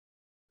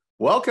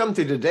Welcome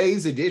to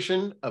today's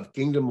edition of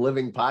Kingdom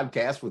Living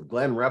Podcast with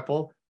Glenn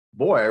Repple.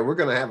 Boy, we're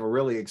going to have a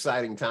really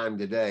exciting time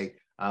today.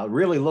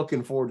 Really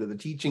looking forward to the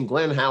teaching.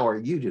 Glenn, how are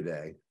you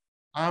today?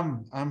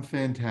 I'm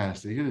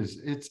fantastic.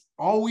 It's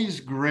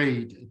always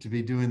great to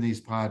be doing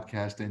these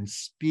podcasts and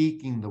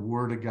speaking the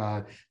word of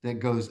God that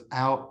goes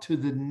out to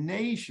the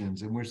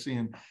nations. And we're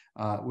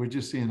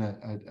just seeing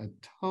a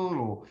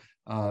total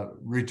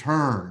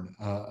return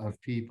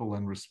of people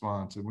and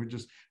response. And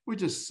we're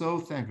just so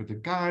thankful. To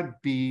God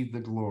be the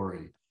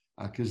glory,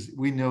 because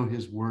we know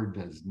His word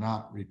does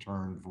not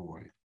return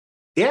void.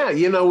 Yeah,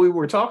 we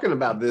were talking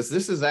about this.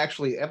 This is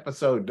actually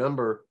episode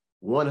number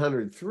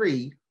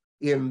 103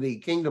 in the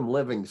Kingdom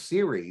Living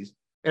series.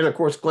 And of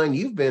course, Glenn,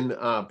 you've been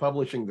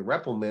publishing the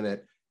Repple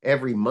Minute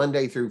every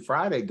Monday through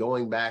Friday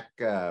going back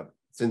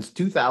since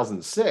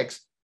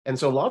 2006. And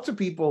so lots of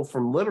people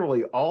from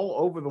literally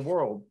all over the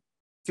world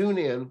tune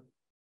in.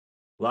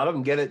 A lot of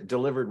them get it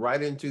delivered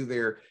right into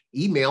their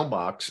email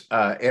box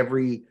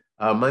every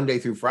Monday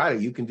through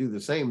Friday. You can do the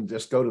same.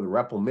 Just go to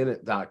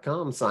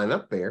thereppleminute.com, sign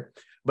up there.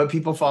 But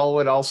people follow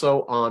it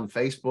also on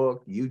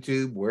Facebook,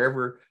 YouTube,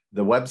 wherever,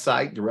 the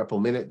website,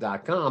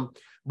 thereppleminute.com.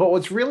 But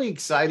what's really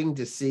exciting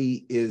to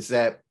see is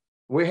that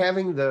we're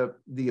having the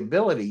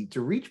ability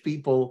to reach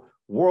people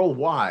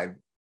worldwide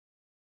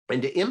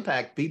and to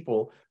impact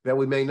people that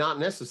we may not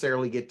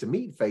necessarily get to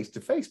meet face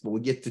to face, but we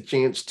get the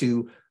chance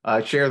to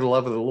share the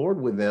love of the Lord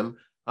with them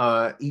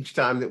each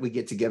time that we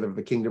get together for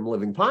the Kingdom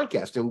Living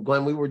podcast. And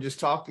Glenn, we were just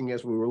talking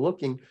as we were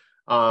looking,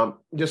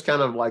 just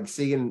kind of like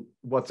seeing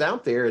what's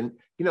out there. And,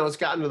 it's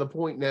gotten to the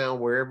point now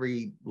where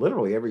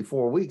literally every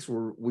 4 weeks,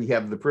 we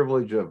have the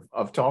privilege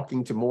of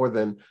talking to more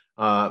than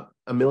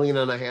 1.5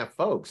 million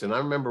folks. And I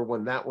remember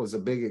when that was a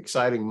big,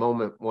 exciting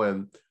moment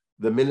when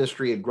the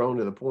ministry had grown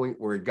to the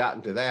point where it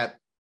gotten to that,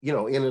 in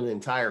an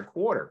entire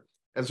quarter.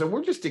 And so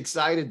we're just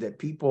excited that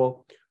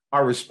people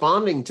are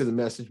responding to the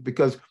message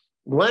because,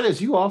 Glenn,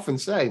 as you often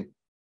say,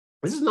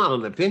 this is not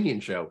an opinion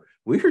show.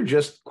 We're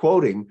just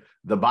quoting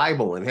the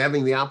Bible and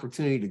having the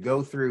opportunity to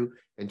go through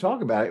and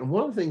talk about it. And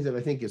one of the things that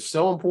I think is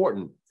so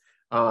important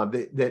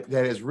that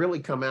has really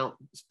come out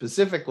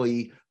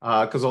specifically,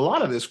 because a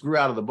lot of this grew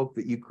out of the book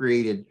that you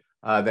created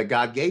that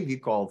God gave you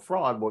called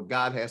Fraud, What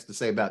God Has to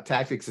Say About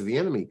Tactics of the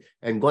Enemy.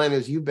 And Glenn,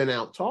 as you've been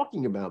out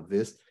talking about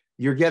this,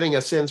 you're getting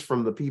a sense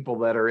from the people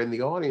that are in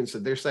the audience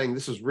that they're saying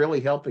this is really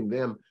helping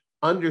them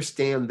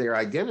understand their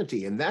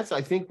identity. And that's,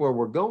 I think, where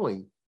we're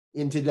going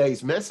in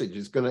today's message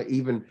is going to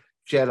even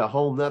shed a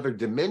whole nother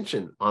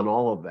dimension on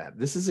all of that.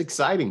 This is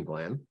exciting,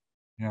 Glenn.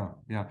 Yeah.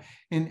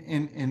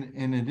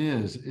 And it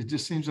is. It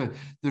just seems like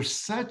there's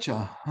such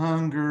a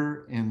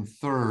hunger and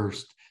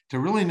thirst to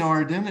really know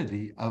our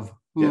identity of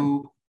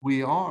who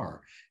we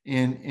are.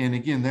 And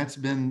again, that's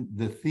been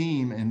the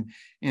theme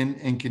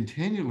and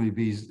continually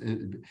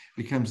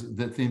becomes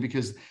the theme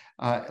because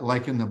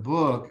like in the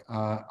book,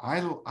 I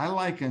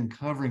like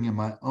uncovering in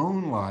my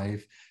own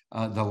life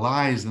the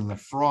lies and the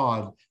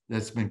fraud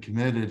that's been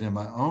committed in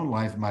my own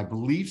life, my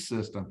belief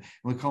system. And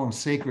we call them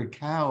sacred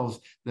cows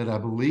that I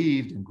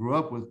believed and grew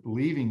up with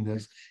believing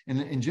this.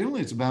 And generally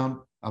it's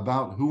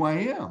about who I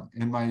am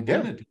and my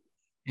identity.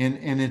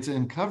 And it's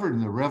uncovered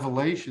in the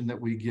revelation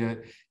that we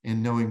get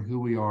in knowing who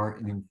we are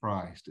in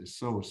Christ is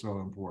so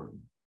important.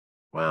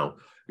 Wow.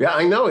 Yeah,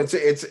 I know it's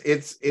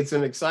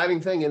an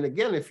exciting thing. And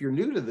again, if you're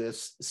new to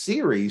this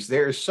series,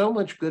 there's so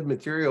much good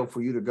material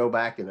for you to go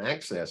back and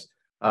access.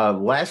 The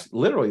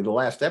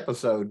last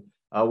episode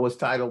was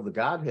titled "The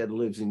Godhead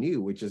Lives in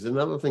You," which is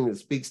another thing that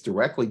speaks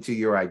directly to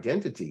your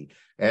identity.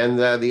 And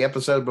the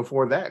episode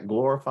before that,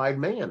 "Glorified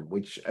Man,"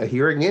 which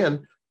here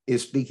again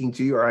is speaking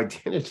to your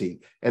identity.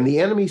 And the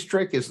enemy's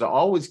trick is to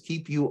always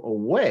keep you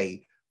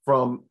away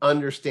from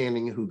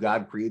understanding who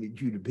God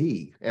created you to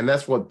be. And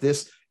that's what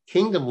this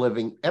Kingdom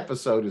Living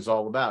episode is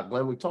all about.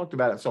 Glenn, we talked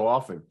about it so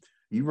often.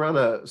 You run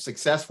a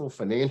successful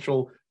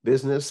financial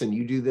business and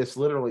you do this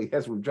literally,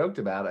 as we've joked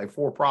about, a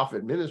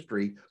for-profit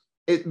ministry.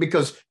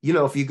 Because,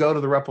 if you go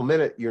to the Repple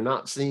Minute, you're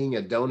not seeing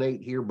a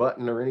donate here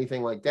button or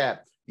anything like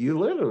that. You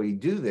literally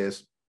do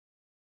this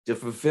to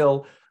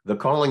fulfill the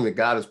calling that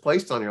God has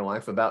placed on your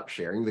life about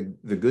sharing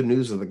the good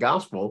news of the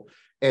gospel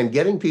and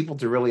getting people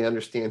to really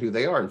understand who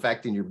they are. In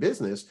fact, in your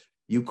business,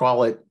 you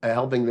call it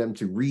helping them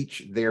to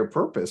reach their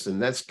purpose.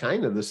 And that's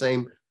kind of the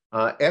same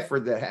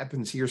effort that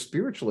happens here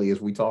spiritually as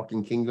we talk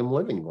in Kingdom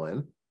Living,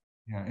 Glenn.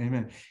 Yeah,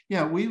 amen.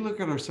 Yeah, we look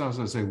at ourselves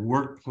as a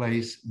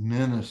workplace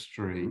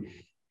ministry.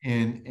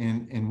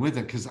 And with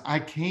it, because I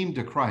came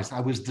to Christ,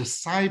 I was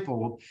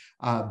discipled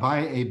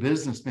by a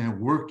businessman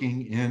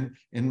working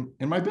in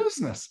my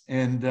business,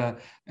 and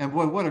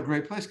boy, what a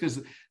great place! Because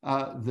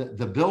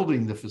the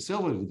building, the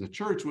facility, the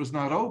church was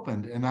not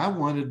opened, and I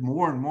wanted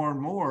more and more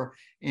and more,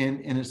 and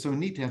it's so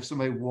neat to have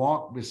somebody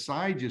walk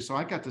beside you. So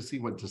I got to see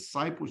what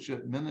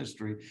discipleship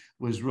ministry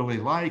was really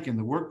like, and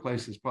the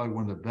workplace is probably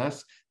one of the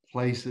best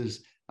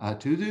places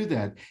to do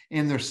that.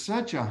 And there's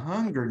such a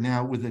hunger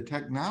now with the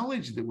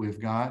technology that we've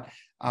got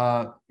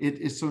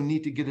it's so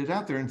neat to get it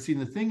out there. And see,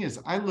 the thing is,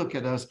 I look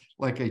at us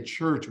like a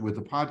church with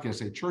a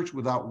podcast, a church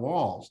without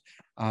walls,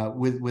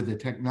 with the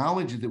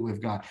technology that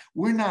we've got.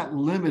 We're not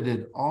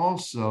limited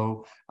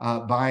also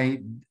by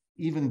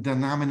even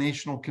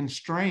denominational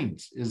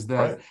constraints, is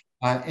that,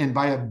 and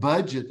by a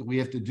budget that we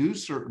have to do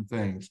certain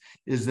things,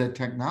 is that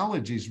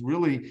technology's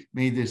really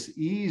made this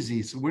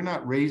easy. So we're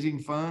not raising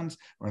funds,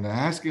 we're not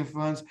asking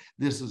funds.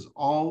 This is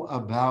all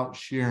about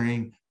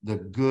sharing the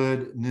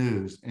good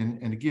news.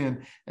 And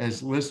again,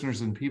 as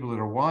listeners and people that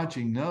are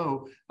watching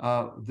know,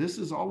 this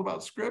is all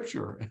about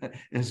Scripture.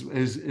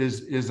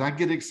 As I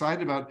get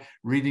excited about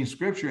reading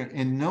Scripture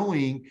and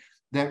knowing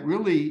that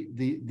really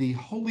the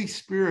Holy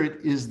Spirit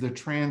is the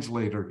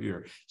translator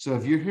here. So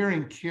if you're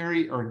hearing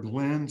Carrie or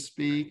Glenn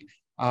speak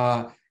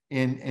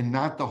and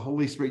not the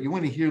Holy Spirit, you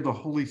want to hear the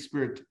Holy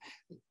Spirit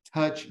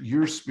touch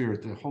your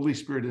spirit, the Holy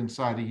Spirit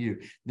inside of you,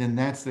 then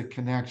that's the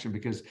connection.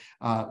 Because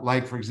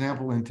like, for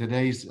example, in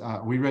today's,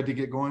 are we ready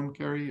to get going,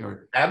 Carrie?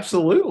 Or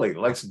Absolutely.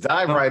 Let's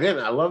dive right in.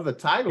 I love the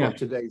title of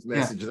today's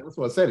message. That's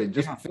what I said. It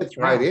just fits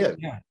right in.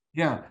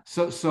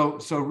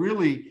 So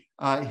really,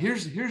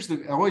 here's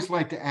the, I always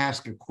like to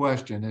ask a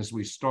question as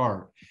we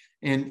start.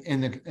 And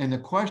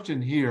the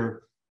question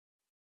here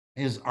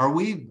is, are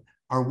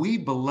we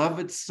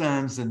beloved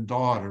sons and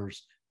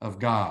daughters of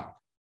God?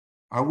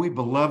 Are we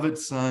beloved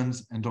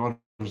sons and daughters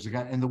of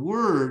God? And the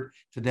word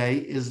today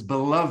is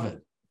beloved.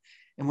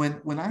 And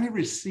when I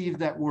received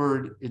that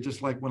word, it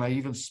just like when I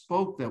even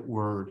spoke that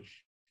word,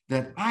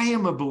 that I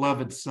am a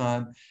beloved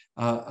son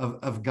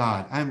of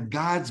God. I'm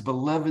God's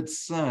beloved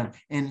son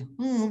in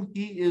whom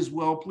he is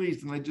well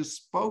pleased. And I just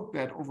spoke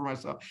that over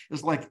myself.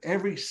 It's like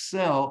every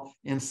cell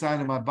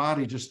inside of my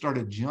body just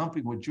started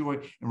jumping with joy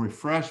and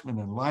refreshment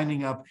and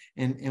lining up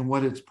in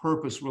what its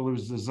purpose really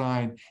was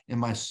designed in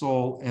my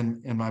soul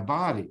and in my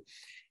body.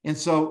 And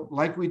so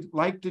like we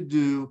like to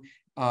do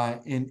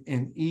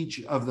in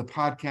each of the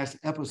podcast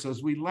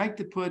episodes, we like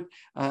to put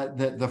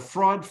the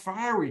fraud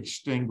fire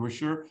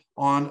extinguisher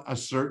on a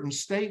certain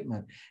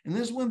statement. And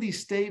this is one of these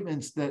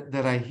statements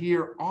that I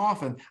hear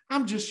often.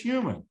 I'm just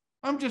human.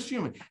 I'm just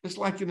human. It's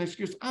like an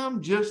excuse.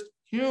 I'm just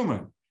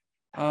human.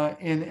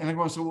 And I'm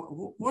going,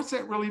 so what's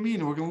that really mean?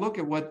 And we're going to look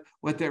at what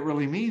that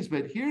really means.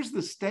 But here's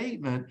the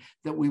statement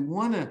that we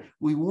want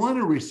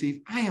to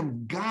receive. I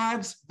am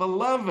God's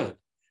beloved.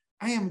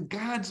 I am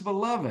God's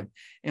beloved.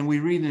 And we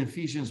read in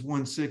Ephesians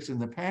 1:6 in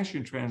the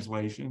Passion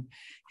Translation,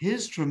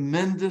 his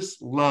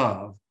tremendous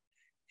love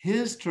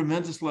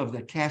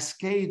that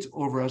cascades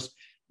over us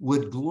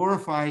would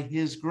glorify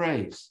his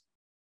grace.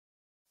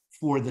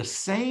 For the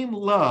same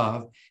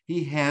love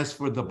he has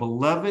for the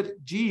beloved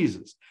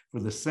Jesus, for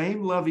the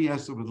same love he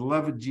has for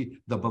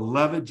the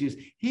beloved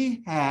Jesus,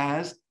 he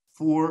has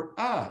for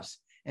us.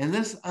 And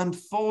this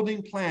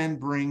unfolding plan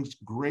brings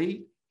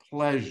great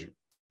pleasure.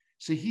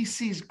 So he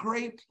sees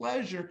great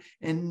pleasure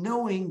in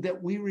knowing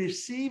that we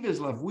receive his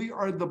love. We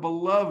are the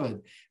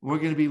beloved. We're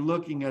going to be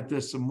looking at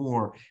this some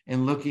more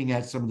and looking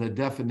at some of the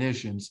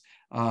definitions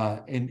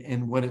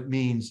and what it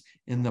means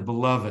in the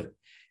beloved.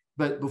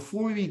 But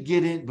before we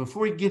get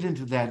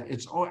into that,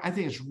 I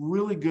think it's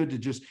really good to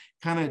just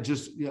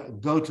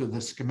go to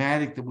the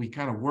schematic that we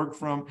kind of work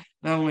from,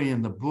 not only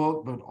in the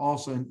book, but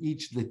also in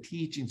each of the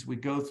teachings we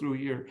go through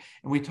here.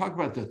 And we talk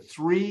about the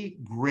three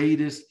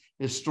greatest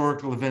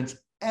historical events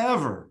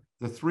ever.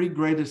 The three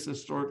greatest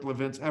historical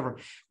events ever.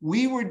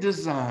 We were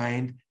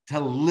designed to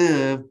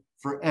live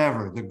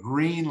forever. The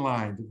green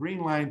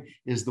line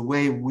is the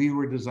way we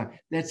were designed.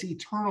 That's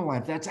eternal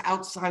life. That's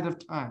outside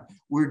of time.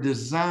 We're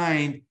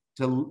designed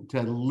to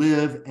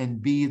live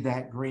and be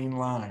that green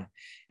line.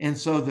 And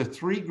so the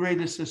three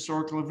greatest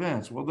historical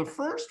events. Well, the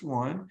first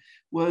one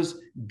was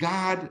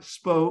God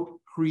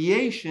spoke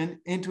creation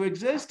into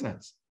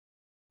existence.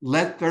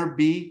 Let there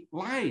be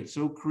light.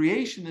 So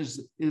creation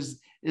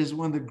is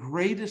one of the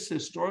greatest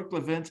historical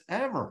events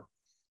ever.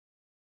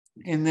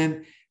 And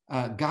then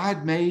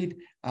God made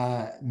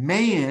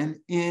man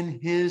in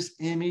his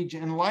image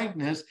and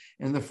likeness.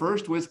 And the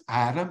first was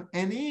Adam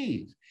and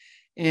Eve.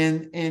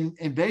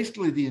 And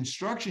basically the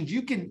instructions,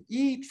 you can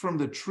eat from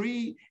the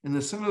tree in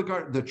the center of the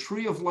garden, the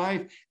tree of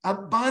life,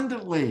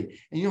 abundantly,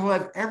 and you'll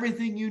have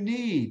everything you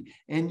need,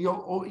 and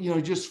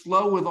you'll just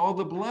flow with all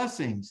the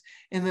blessings.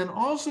 And then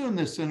also in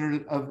the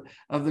center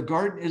of the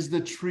garden is the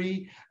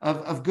tree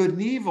of good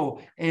and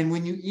evil, and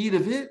when you eat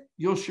of it,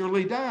 you'll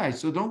surely die.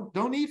 So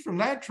don't eat from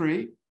that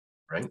tree.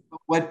 Right.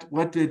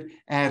 What did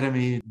Adam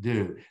and Eve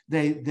do?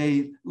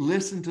 They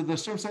listened to the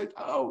serpent. Said,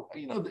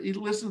 he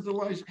listened to the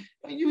lies.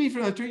 You eat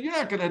from the tree, you're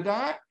not going to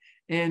die.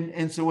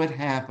 And so what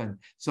happened?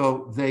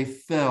 So they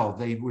fell.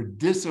 They were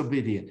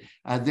disobedient.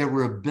 They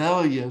were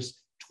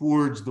rebellious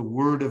towards the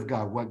word of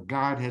God, what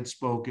God had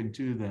spoken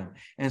to them.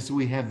 And so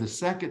we have the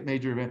second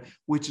major event,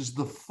 which is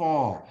the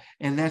fall.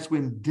 And that's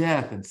when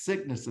death and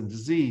sickness and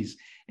disease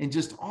and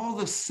just all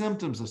the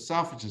symptoms of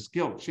selfishness,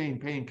 guilt, shame,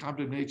 pain,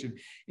 condemnation,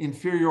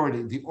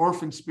 inferiority, the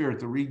orphan spirit,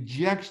 the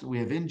rejection, we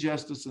have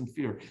injustice and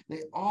fear.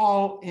 They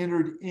all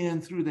entered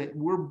in through that.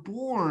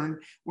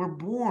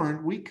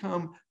 We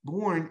come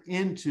born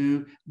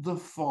into the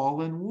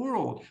fallen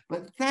world.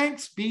 But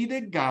thanks be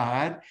to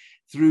God,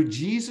 through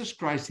Jesus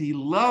Christ, he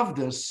loved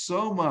us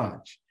so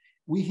much.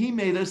 He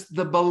made us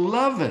the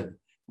beloved.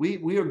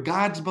 We are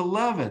God's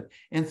beloved,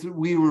 and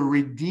we were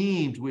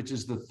redeemed, which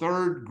is the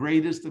third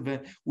greatest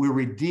event. We're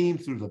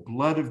redeemed through the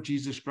blood of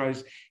Jesus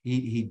Christ.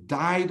 He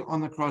died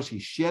on the cross. He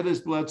shed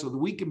his blood so that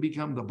we can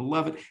become the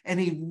beloved, and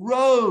he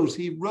rose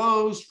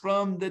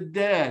from the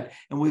dead,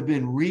 and we've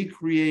been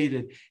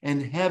recreated,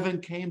 and heaven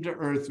came to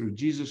earth through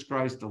Jesus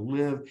Christ to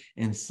live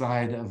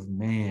inside of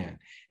man.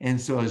 And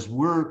so as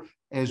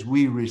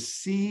we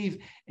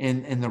receive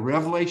and the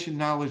revelation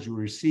knowledge, we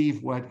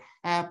receive what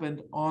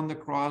happened on the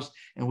cross,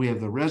 and we have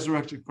the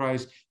resurrected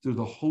Christ through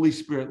the Holy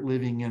Spirit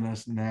living in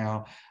us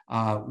now.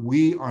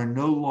 We are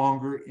no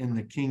longer in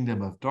the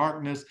kingdom of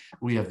darkness.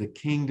 We have the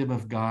kingdom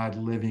of God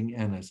living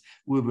in us.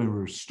 We've been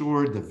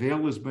restored. The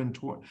veil has been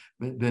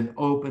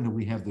opened, and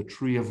we have the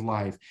tree of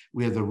life.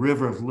 We have the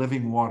river of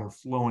living water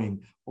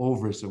flowing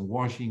over us and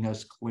washing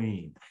us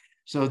clean.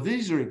 So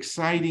these are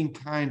exciting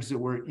times that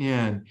we're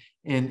in,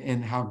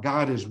 and how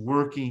God is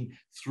working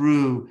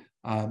through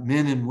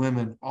men and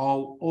women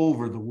all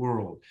over the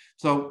world.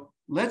 So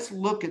let's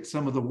look at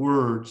some of the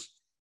words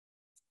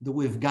that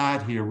we've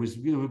got here. We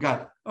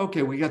got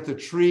the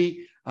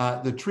tree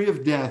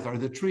of death, or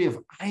the tree of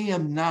I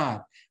am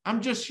not.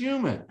 I'm just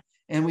human.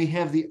 And we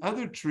have the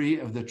other tree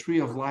of the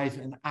tree of life,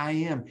 and I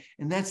am.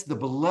 And that's the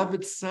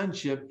beloved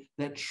sonship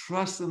that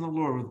trusts in the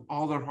Lord with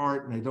all their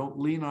heart, and they don't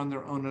lean on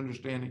their own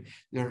understanding.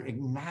 They're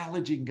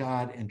acknowledging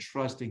God and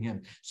trusting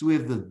him. So we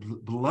have the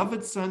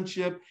beloved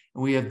sonship,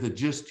 and we have the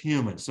just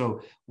human.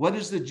 So what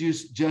does the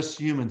just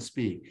human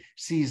speak?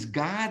 Sees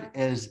God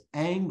as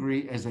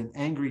angry, as an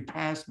angry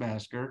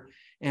taskmaster,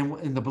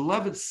 and the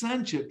beloved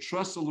sonship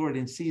trusts the Lord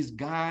and sees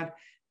God,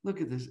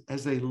 look at this,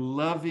 as a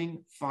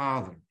loving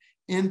father,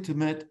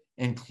 intimate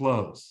and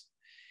close.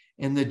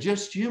 And the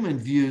just human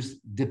views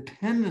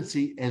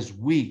dependency as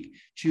weak,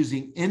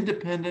 choosing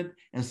independent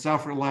and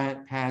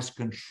self-reliant paths,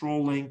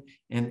 controlling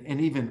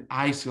and even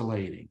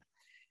isolating.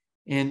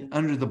 And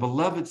under the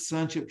beloved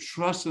sonship,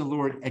 trust in the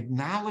Lord,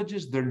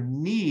 acknowledges their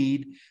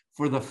need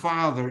for the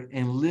Father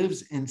and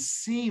lives in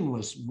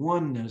seamless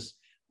oneness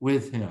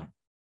with him.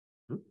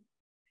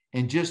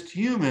 And just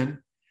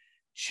human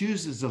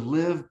chooses to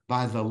live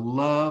by the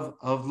love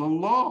of the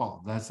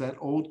law. That's that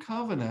old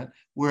covenant.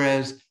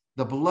 Whereas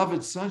the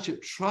beloved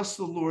sonship trusts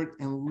the Lord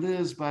and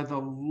lives by the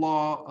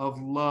law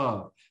of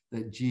love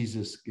that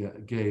Jesus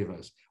gave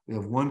us. We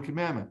have one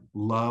commandment: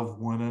 love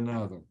one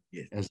another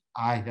as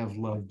I have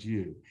loved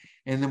you.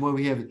 And then when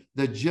we have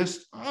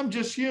I'm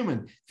just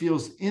human,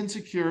 feels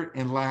insecure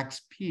and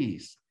lacks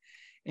peace.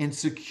 And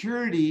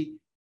security,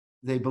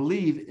 they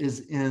believe, is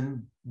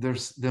in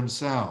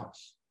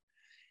themselves.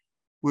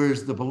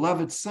 Whereas the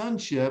beloved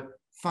sonship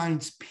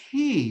finds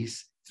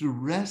peace through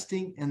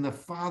resting in the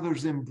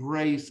Father's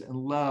embrace and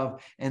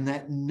love, and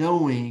that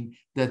knowing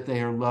that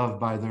they are loved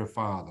by their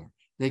Father.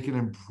 They can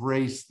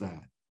embrace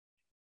that.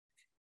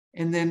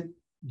 And then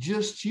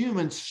just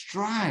human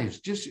strives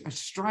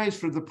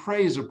for the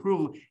praise,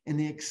 approval, and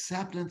the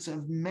acceptance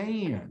of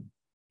man.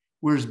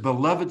 Whereas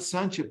beloved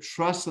sonship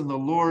trusts in the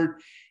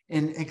Lord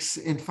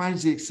and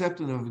finds the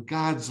acceptance of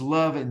God's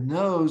love and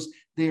knows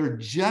they are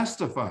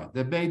justified.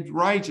 They're made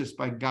righteous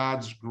by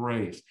God's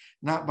grace,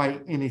 not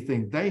by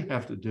anything they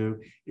have to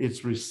do.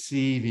 It's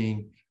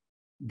receiving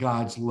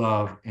God's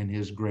love and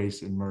his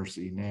grace and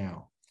mercy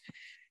now.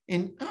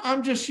 And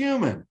I'm just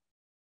human.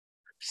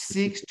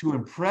 Seeks to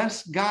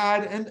impress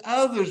God and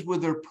others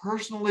with their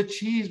personal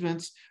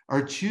achievements,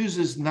 or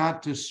chooses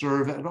not to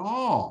serve at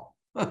all.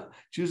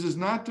 Chooses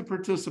not to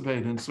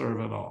participate and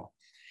serve at all.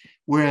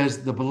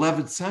 Whereas the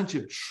beloved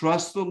sonship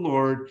trusts the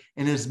Lord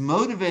and is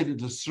motivated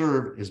to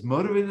serve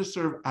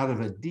out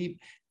of a deep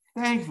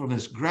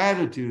thankfulness,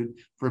 gratitude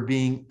for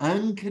being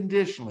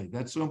unconditionally,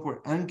 that's so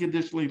important,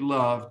 unconditionally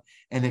loved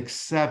and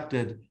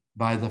accepted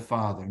by the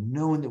Father,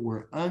 knowing that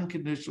we're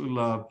unconditionally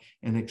loved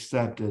and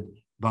accepted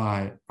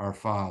by our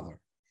Father.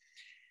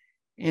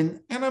 And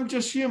I'm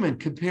just human,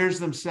 compares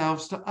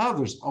themselves to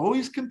others,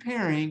 always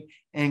comparing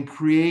and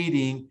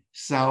creating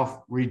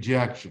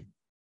self-rejection.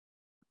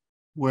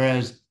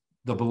 Whereas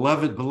the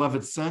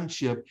beloved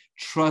sonship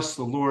trusts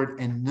the Lord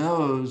and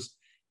knows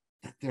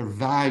that they're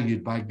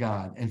valued by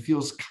God and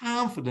feels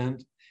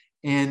confident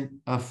and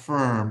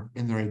affirmed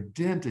in their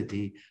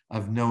identity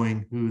of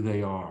knowing who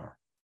they are,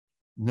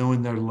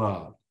 knowing they're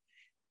loved.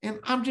 And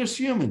I'm just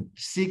human,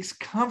 seeks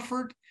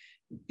comfort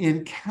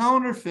in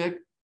counterfeit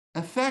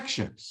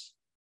affections,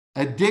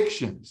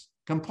 addictions,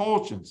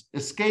 compulsions,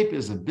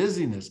 escapism,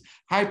 busyness,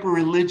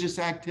 hyper-religious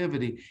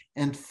activity,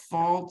 and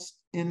false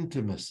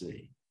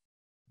intimacy.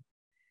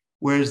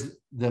 Whereas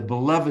the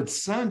beloved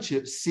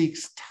sonship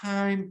seeks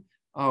time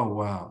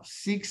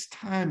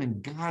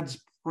in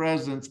God's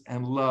presence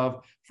and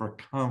love for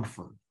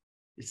comfort.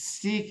 It's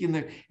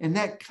seeking and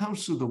that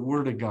comes through the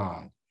Word of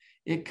God.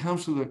 It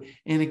comes through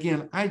and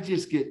again, I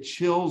just get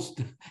chills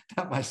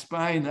down my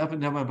spine, up and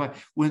down my body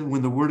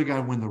when the Word of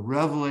God, when the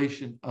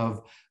revelation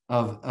of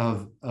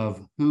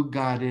of who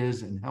God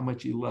is and how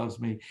much he loves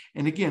me.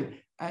 And again,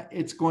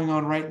 it's going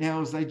on right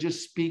now as I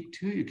just speak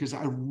to you, because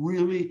I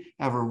really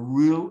have a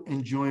real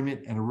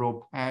enjoyment and a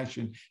real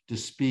passion to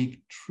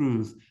speak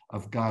truth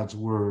of God's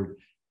word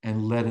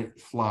and let it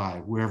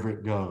fly wherever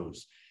it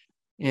goes.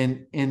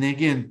 And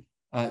again,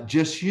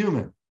 just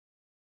human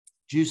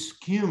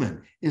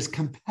is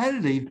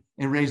competitive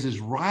and raises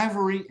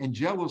rivalry and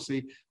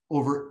jealousy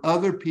over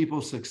other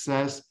people's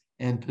success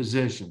and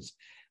positions.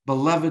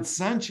 Beloved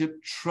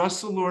sonship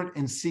trusts the Lord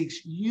and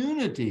seeks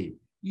unity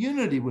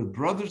with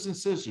brothers and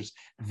sisters,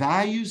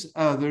 values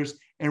others,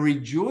 and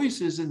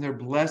rejoices in their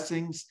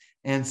blessings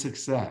and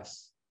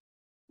success.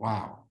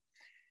 Wow.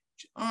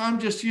 I'm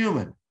just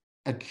human.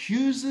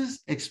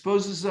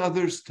 Exposes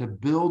others to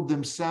build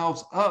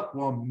themselves up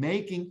while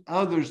making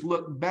others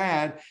look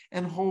bad,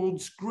 and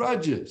holds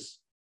grudges.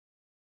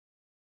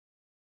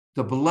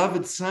 The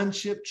beloved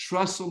sonship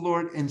trusts the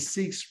Lord and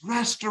seeks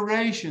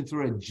restoration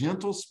through a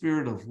gentle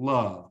spirit of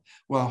love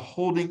while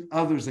holding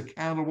others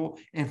accountable,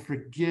 and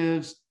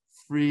forgives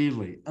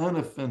freely,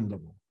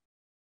 unoffendable.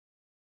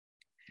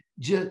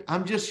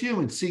 I'm just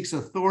human seeks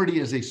authority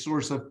as a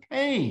source of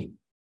pain,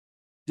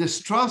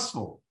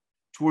 distrustful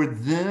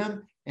toward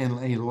them,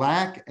 and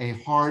lack a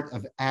heart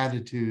of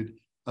attitude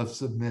of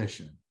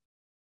submission,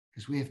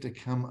 because we have to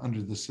come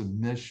under the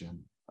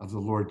submission of the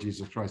Lord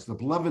Jesus Christ. The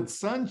beloved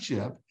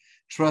sonship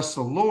trusts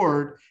the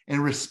Lord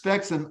and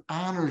respects and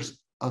honors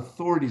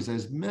authorities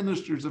as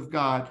ministers of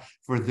God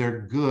for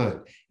their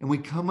good. And we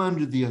come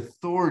under the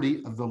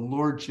authority of the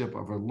lordship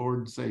of our Lord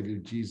and Savior,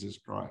 Jesus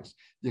Christ,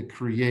 the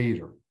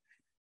creator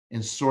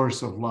and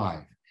source of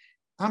life.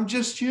 I'm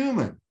just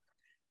human,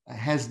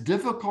 has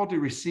difficulty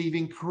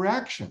receiving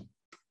correction,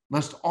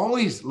 must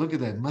always, look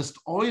at that, must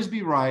always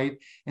be right,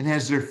 and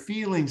has their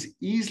feelings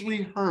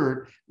easily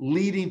hurt,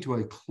 leading to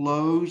a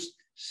closed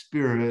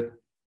spirit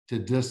to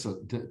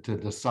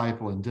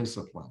disciple and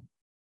discipline.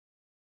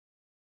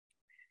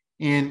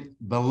 In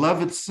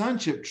beloved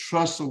sonship,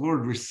 trusts the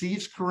Lord,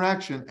 receives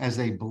correction as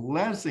a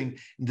blessing,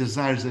 and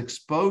desires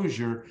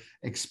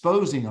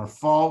exposing our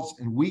faults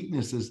and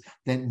weaknesses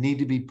that need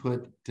to be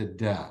put to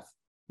death.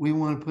 We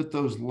want to put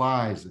those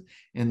lies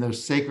and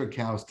those sacred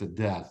cows to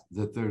death,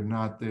 that they're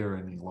not there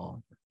any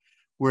longer.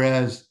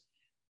 Whereas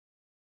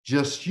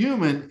just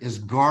human is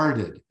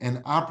guarded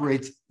and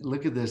operates,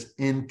 look at this,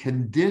 in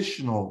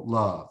conditional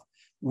love.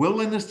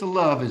 Willingness to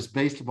love is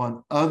based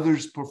upon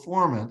others'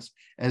 performance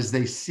as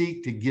they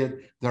seek to get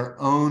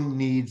their own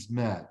needs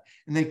met.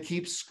 And they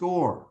keep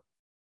score.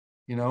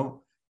 You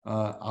know,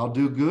 I'll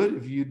do good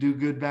if you do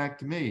good back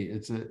to me.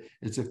 It's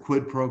a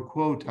quid pro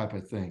quo type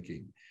of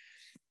thinking.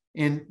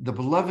 And the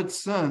beloved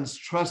sons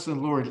trust in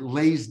the Lord,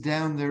 lays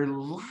down their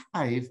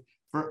life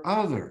for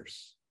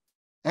others,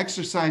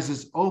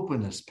 exercises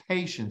openness,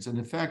 patience, and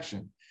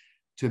affection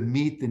to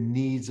meet the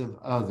needs of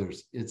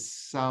others. It's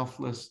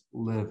selfless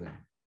living.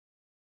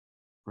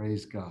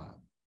 Praise God.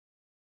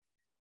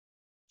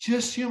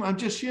 I'm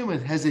just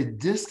human has a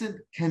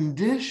distant,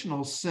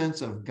 conditional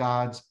sense of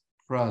God's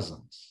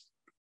presence.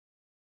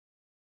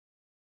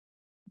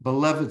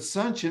 Beloved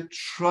sonship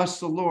trusts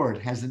the Lord,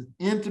 has an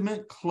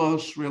intimate,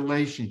 close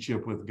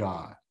relationship with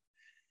God.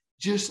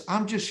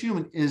 I'm just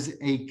human is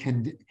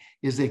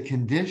a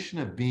condition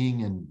of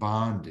being in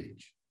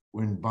bondage.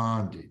 We're in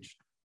bondage.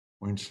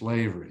 We're in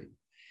slavery.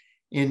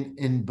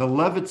 In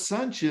beloved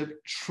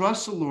sonship,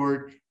 trusts the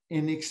Lord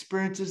and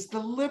experiences the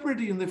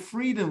liberty and the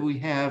freedom we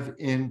have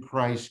in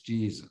Christ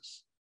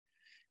Jesus.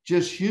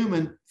 Just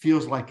human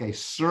feels like a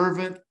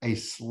servant, a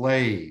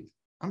slave.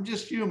 I'm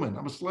just human.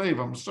 I'm a slave.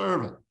 I'm a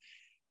servant.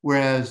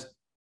 Whereas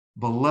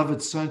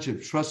beloved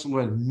sonship, trust the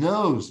Lord,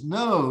 knows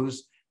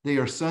they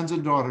are sons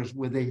and daughters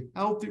with a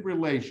healthy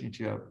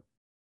relationship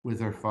with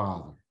their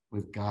Father,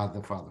 with God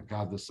the Father,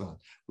 God the Son,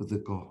 with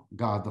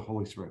God the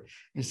Holy Spirit.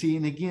 And see,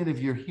 and again, if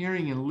you're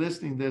hearing and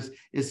listening to this,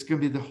 it's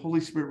going to be the Holy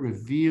Spirit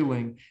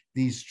revealing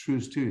these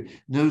truths to you.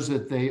 Knows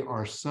that they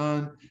are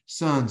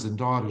sons and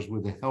daughters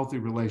with a healthy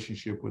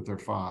relationship with their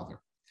Father.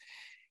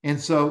 And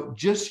so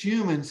just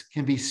humans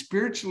can be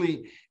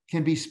spiritually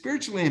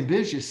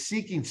ambitious,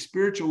 seeking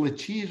spiritual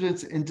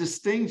achievements and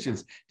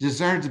distinctions,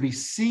 desiring to be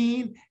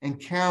seen and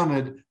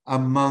counted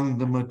among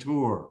the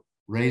mature,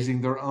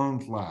 raising their own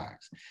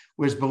flags.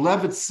 Whereas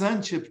beloved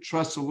sonship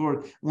trusts the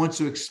Lord, wants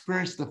to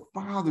experience the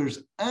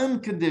Father's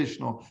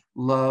unconditional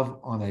love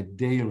on a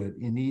daily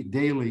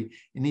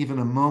and even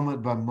a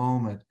moment by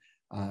moment,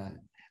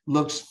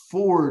 looks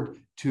forward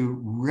to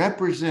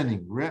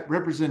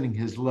representing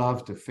his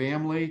love to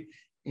family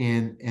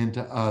and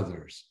to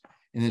others.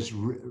 And it's,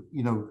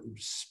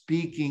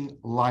 speaking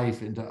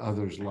life into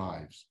others'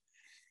 lives.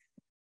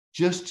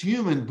 Just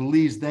human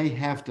believes they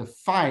have to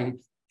fight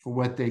for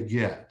what they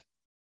get.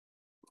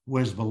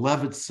 Whereas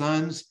beloved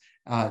sons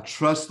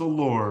trust the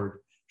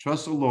Lord,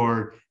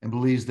 and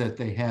believes that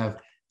they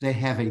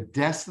have a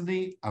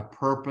destiny, a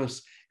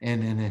purpose,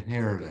 and an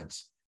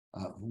inheritance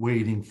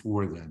waiting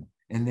for them.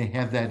 And they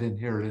have that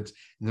inheritance,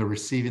 and they're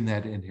receiving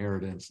that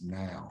inheritance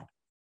now.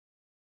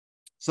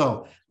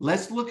 So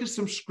let's look at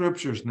some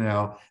scriptures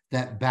now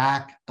that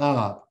back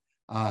up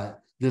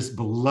this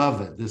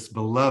beloved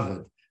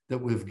that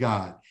we've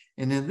got.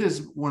 And then this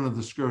is one of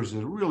the scriptures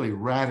that really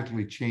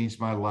radically changed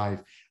my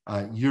life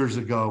years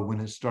ago when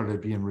it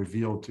started being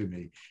revealed to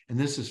me. And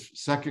this is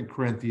 2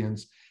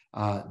 Corinthians.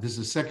 This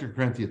is 2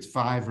 Corinthians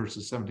 5,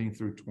 verses 17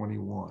 through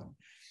 21.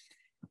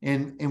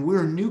 And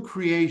we're new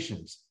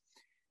creations.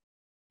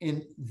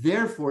 And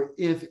therefore,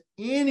 if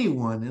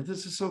anyone, and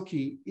this is so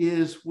key,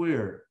 is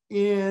where?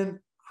 In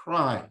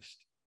Christ.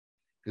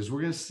 Because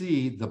we're going to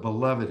see the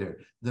beloved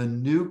here. The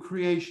new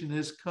creation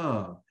has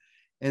come.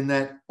 And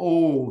that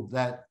old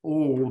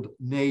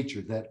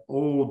nature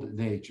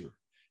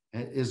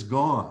is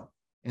gone.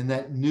 And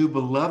that new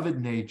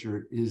beloved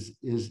nature is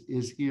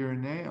here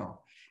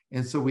now.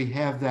 And so we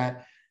have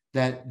that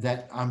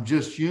I'm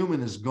just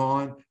human is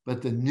gone,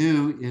 but the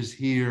new is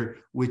here,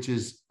 which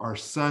is our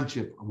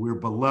sonship. We're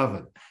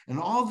beloved. And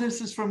all this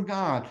is from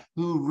God,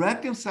 who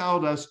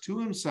reconciled us to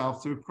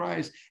himself through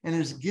Christ and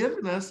has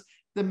given us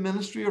the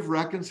ministry of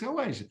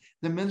reconciliation,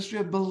 the ministry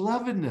of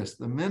belovedness,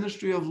 the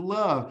ministry of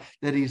love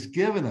that he's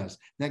given us,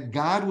 that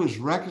God was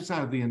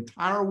reconciling the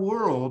entire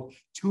world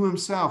to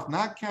himself,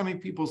 not counting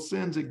people's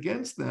sins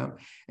against them.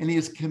 And he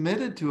has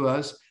committed to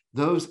us,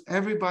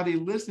 everybody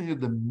listening, to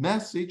the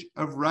message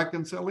of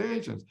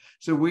reconciliation.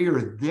 So we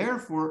are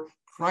therefore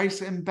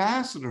Christ's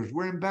ambassadors.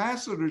 We're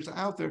ambassadors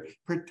out there,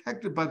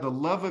 protected by the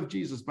love of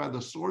Jesus, by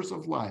the source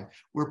of life.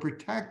 We're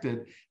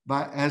protected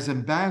as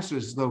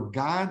ambassadors, though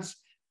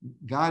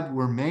God,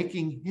 we're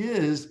making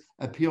his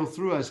appeal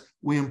through us.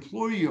 We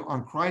implore you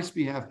on Christ's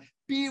behalf,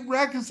 be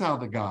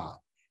reconciled to God.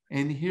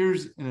 And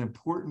here's an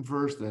important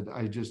verse that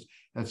I just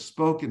have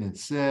spoken and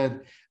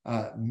said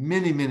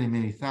many, many,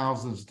 many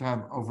thousands of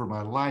times over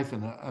my life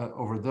and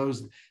over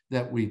those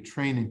that we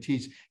train and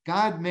teach.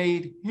 God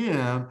made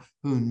him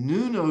who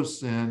knew no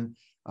sin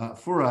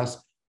for us.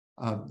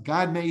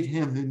 God made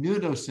him who knew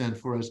no sin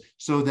for us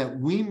so that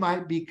we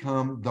might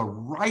become the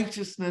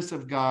righteousness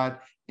of God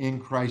in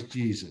Christ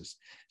Jesus.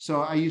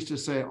 So I used to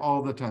say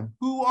all the time,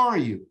 who are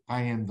you?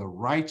 I am the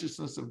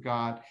righteousness of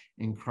God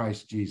in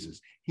Christ Jesus.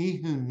 He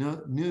who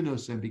knew no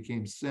sin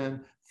became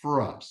sin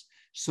for us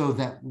so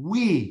that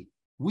we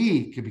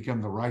could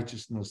become the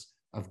righteousness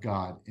of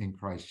God in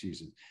Christ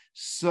Jesus.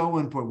 So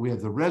important. We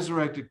have the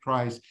resurrected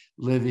Christ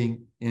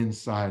living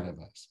inside of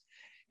us.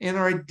 And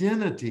our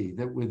identity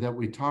that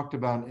we talked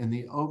about in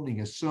the opening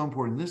is so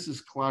important. This is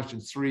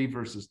Colossians 3,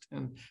 verses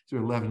 10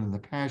 through 11 in the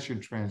Passion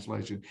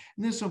Translation.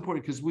 And this is so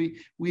important because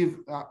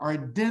our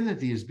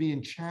identity is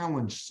being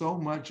challenged so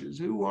much as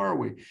who are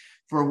we?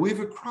 For we've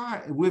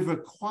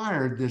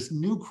acquired this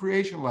new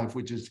creation life,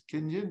 which is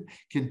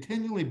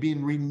continually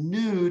being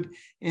renewed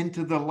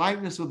into the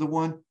likeness of the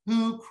one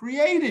who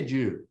created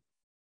you.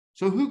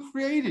 So who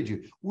created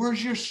you?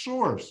 Where's your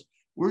source?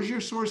 Where's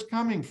your source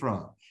coming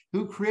from?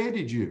 Who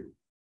created you?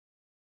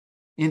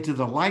 Into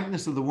the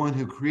likeness of the one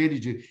who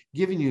created you,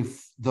 giving you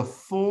the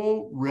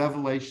full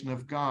revelation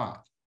of God.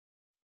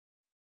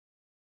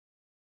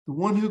 The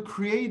one who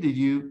created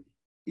you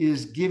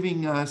is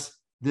giving us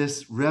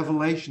this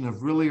revelation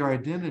of really our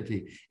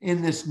identity.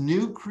 In this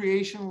new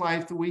creation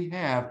life that we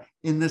have,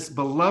 in this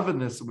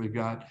belovedness that we've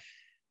got,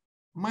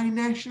 my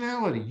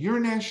nationality, your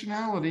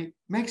nationality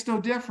makes no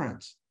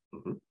difference.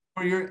 Mm-hmm.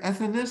 Or your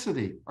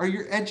ethnicity, or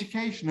your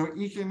education, or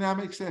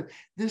economic status.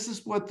 This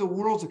is what the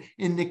world's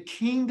in the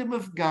kingdom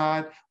of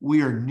God.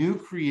 We are new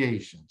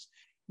creations.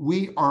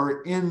 We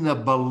are in the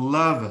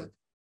beloved.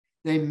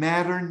 They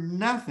matter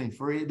nothing,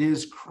 for it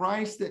is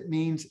Christ that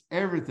means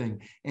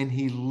everything, and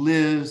he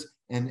lives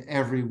in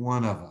every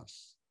one of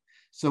us.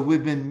 So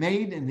we've been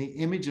made in the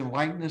image and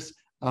likeness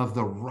of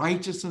the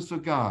righteousness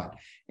of God.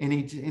 And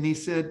he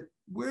said,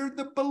 we're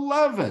the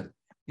beloved.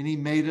 And he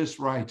made us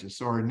righteous.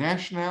 So our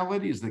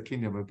nationality is the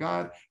kingdom of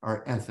God.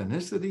 Our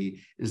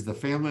ethnicity is the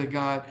family of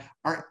God.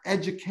 Our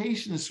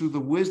education is through the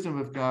wisdom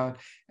of God.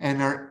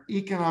 And our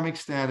economic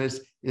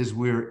status is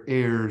we're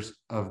heirs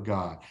of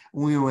God.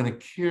 We want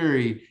to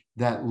carry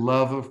that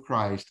love of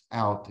Christ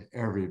out to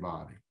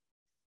everybody.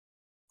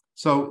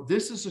 So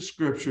this is a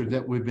scripture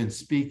that we've been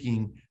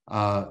speaking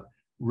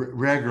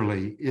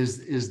regularly,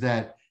 is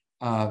that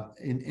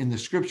in the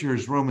scripture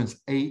is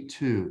Romans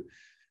 8:2.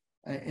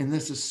 And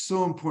this is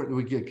so important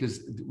that we get, because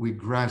we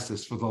grasp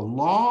this. For the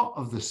law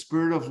of the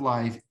Spirit of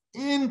life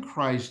in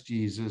Christ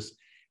Jesus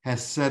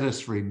has set us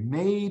free,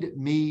 made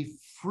me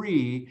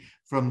free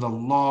from the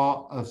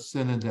law of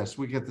sin and death. So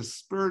we get the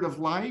Spirit of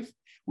life,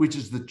 which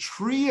is the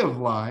tree of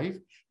life.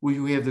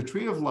 We have the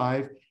tree of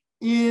life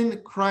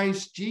in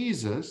Christ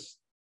Jesus.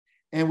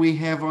 And we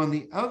have on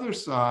the other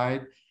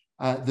side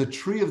the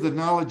tree of the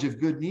knowledge of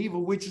good and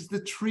evil, which is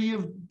the tree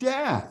of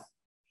death.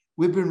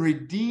 We've been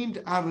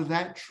redeemed out of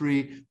that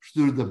tree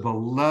through the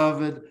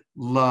beloved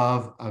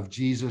love of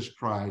Jesus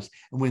Christ.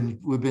 And when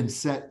we've been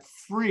set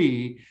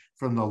free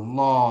from the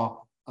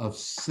law of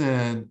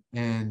sin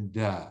and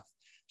death.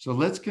 So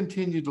let's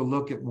continue to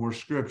look at more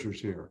scriptures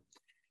here.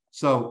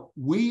 So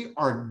we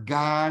are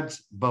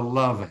God's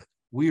beloved.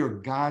 We are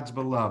God's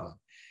beloved.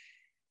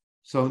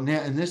 So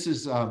now, and this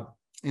is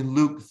in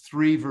Luke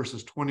 3,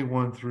 verses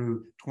 21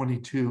 through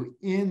 22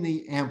 in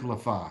the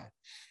Amplified.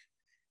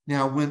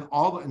 Now,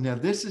 now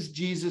this is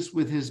Jesus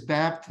with his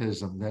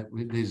baptism that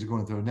he's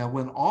going through. Now,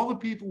 when all the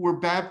people were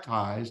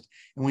baptized,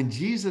 and when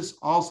Jesus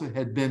also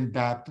had been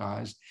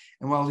baptized,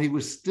 and while he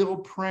was still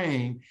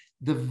praying,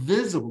 the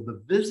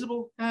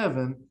visible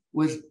heaven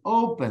was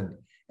opened,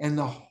 and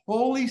the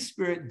Holy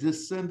Spirit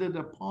descended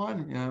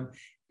upon him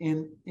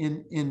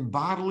in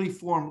bodily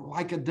form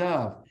like a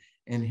dove.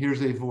 And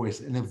here's a voice,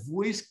 and a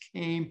voice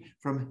came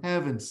from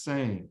heaven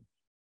saying,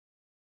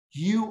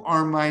 "You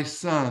are my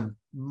son,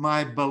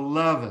 my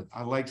beloved."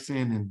 I like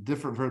saying in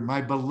different versions,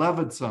 "My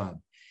beloved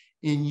son.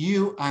 In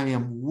you I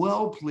am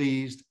well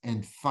pleased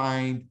and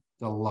find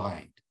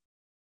delight."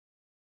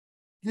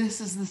 This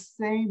is the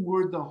same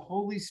word the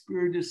Holy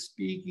Spirit is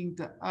speaking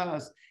to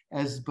us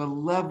as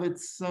beloved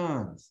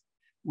sons.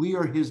 We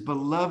are his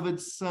beloved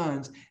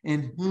sons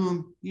in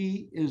whom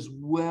he is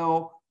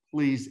well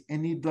pleased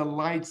and he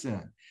delights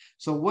in.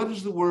 So what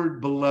does the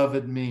word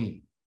beloved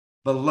mean?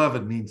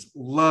 Beloved means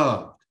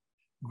loved,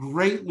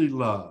 greatly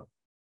loved,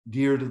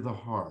 dear to the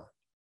heart.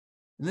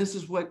 And this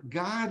is what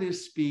God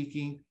is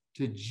speaking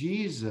to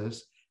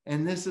Jesus.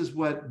 And this is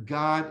what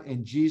God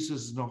and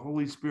Jesus and the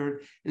Holy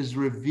Spirit is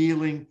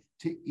revealing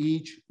to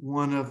each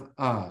one of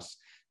us,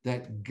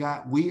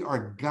 that we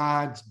are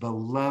God's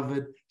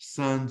beloved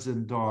sons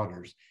and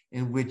daughters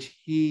in which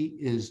he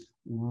is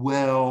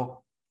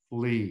well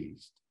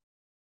pleased.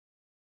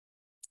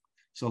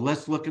 So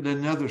let's look at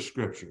another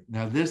scripture.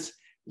 Now this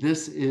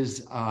is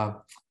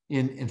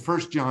in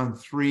 1 John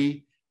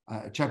 3,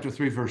 chapter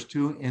 3, verse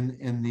 2,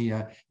 in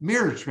the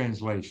Mirror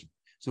translation.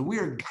 So we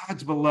are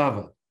God's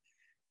beloved.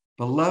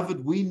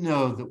 Beloved, we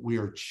know that we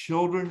are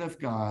children of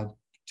God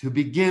to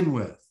begin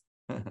with,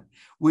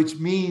 which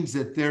means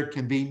that there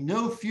can be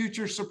no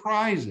future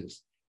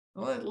surprises.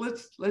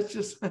 Let's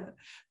just,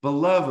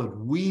 beloved,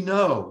 we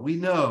know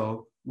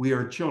we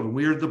are children.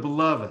 We are the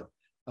beloved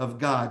of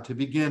God to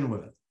begin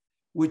with,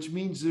 which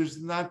means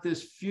there's not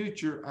this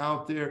future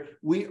out there.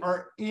 We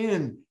are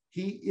in.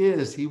 He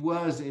is, he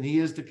was, and he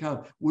is to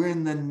come. We're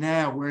in the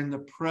now. We're in the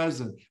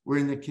present. We're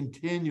in the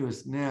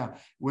continuous now.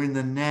 We're in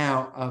the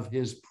now of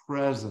his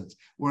presence.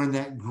 We're in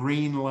that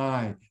green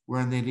line.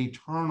 We're in that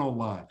eternal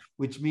line,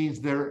 which means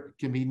there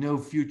can be no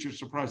future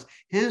surprise.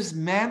 His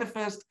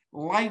manifest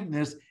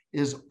likeness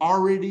is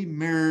already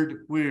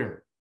mirrored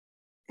where?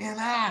 In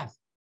us.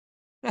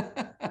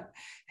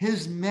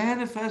 His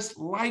manifest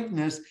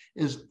likeness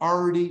is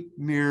already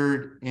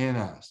mirrored in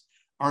us.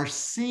 Our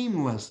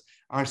sameness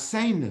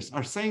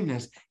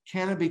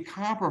cannot be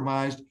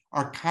compromised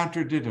or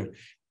contradicted.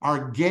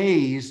 Our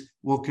gaze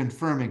will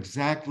confirm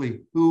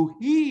exactly who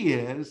he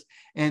is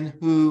and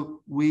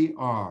who we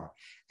are.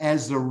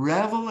 As the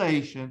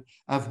revelation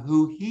of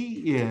who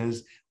he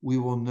is, we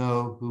will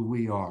know who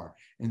we are.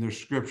 And there's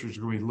scriptures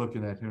we're going to be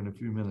looking at here in a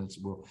few minutes.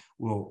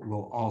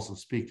 We'll also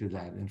speak to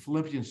that. In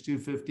Philippians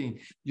 2:15,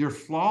 your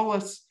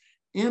flawless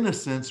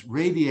innocence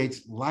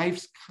radiates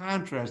life's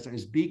contrast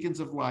as beacons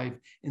of life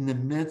in the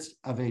midst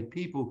of a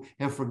people who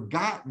have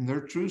forgotten their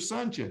true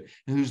sonship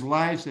and whose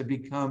lives have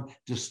become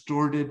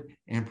distorted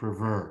and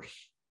perverse.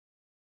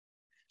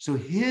 So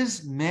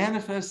his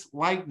manifest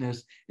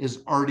likeness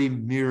is already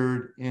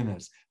mirrored in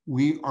us.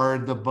 We are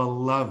the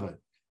beloved.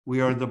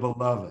 We are the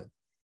beloved.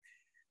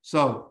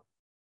 So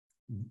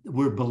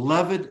we're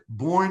beloved,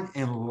 born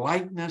in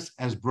likeness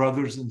as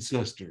brothers and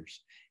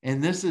sisters.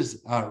 And this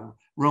is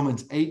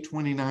Romans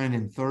 8:29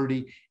 and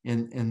 30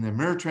 in the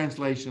Mirror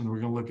translation. We're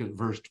going to look at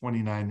verse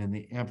 29 in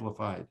the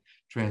Amplified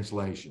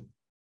translation.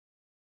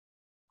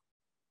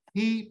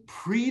 He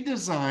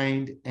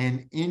pre-designed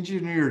and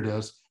engineered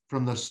us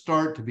from the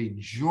start to be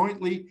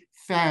jointly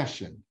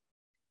fashioned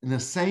in the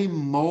same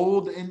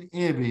mold and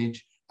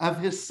image of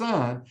his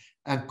Son,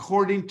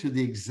 according to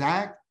the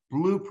exact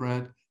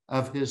blueprint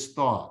of his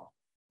thought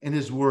and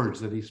his words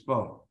that he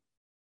spoke.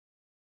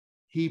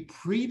 He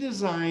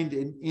pre-designed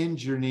and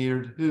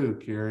engineered who,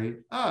 Carrie?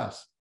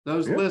 Us,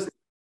 those listening,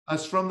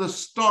 us from the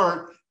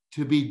start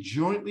to be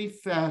jointly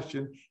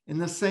fashioned in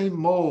the same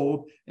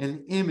mold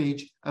and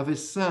image of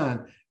his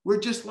Son. We're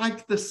just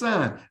like the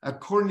Son,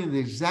 according to the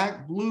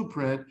exact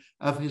blueprint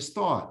of his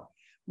thought.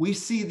 We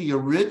see the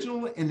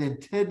original and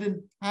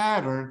intended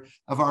pattern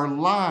of our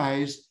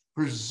lives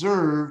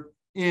preserved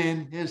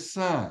in his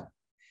Son.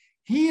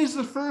 He is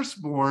the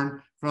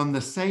firstborn from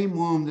the same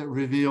womb that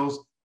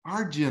reveals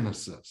our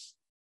Genesis.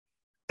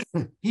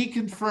 He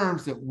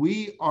confirms that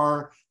we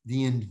are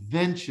the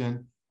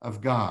invention of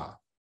God.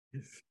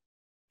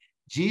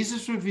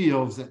 Jesus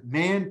reveals that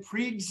man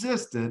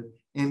pre-existed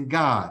in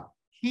God.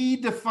 He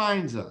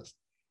defines us.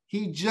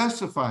 He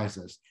justifies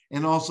us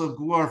and also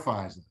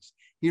glorifies us.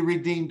 He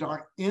redeemed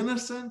our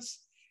innocence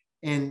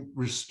and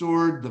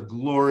restored the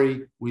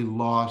glory we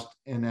lost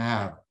in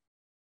Adam.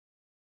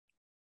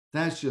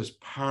 That's just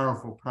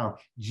powerful,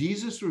 powerful.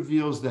 Jesus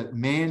reveals that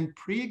man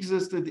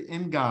pre-existed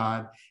in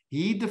God.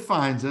 He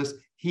defines us.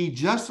 He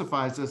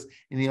justifies us,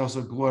 and he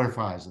also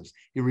glorifies us.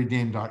 He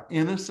redeemed our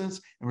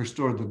innocence and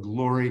restored the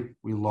glory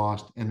we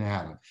lost in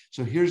Adam.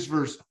 So here's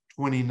verse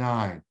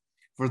 29.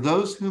 For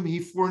those whom he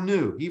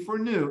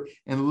foreknew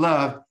and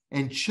loved,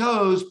 and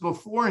chose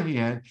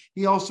beforehand,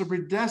 he also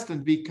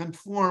predestined to be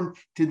conformed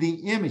to the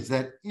image,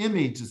 that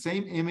image, the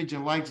same image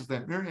and likeness,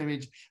 that mirror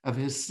image of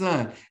his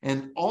Son,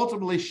 and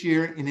ultimately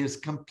share in his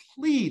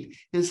complete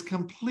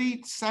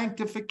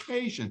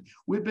sanctification.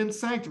 We've been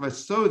sanctified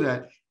so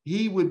that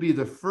he would be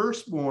the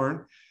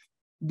firstborn,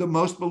 the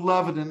most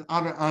beloved and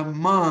honored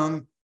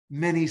among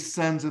many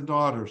sons and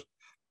daughters,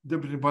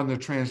 depending upon the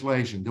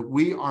translation, that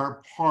we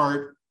are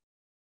part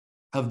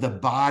of the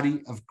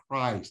body of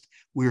Christ.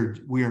 We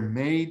are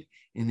made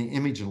in the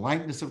image and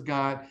likeness of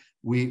God.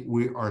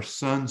 We are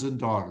sons and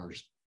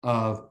daughters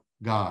of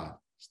God,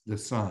 the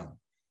Son,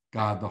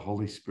 God, the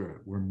Holy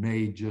Spirit. We're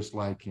made just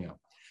like him.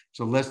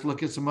 So let's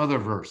look at some other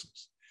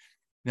verses.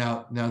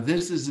 Now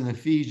this is in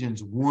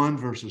Ephesians 1,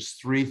 verses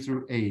 3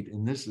 through 8.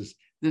 And this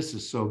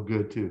is so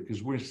good too,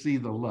 because we see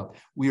the love.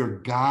 We are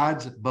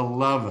God's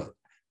beloved.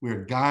 We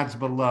are God's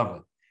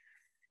beloved.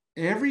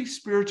 Every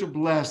spiritual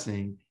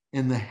blessing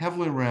in the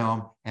heavenly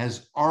realm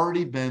has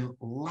already been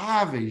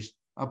lavished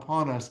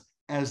upon us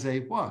as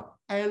a what?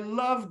 A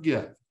love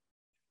gift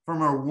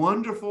from our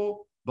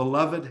wonderful,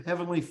 beloved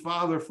Heavenly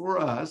Father for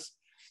us,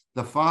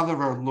 the Father of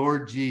our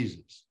Lord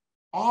Jesus.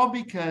 All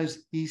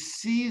because he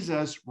sees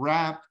us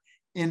wrapped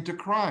into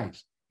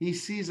Christ. He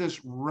sees us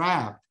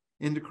wrapped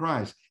into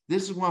Christ.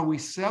 This is why we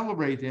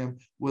celebrate him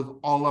with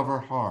all of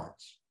our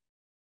hearts.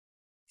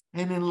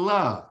 And in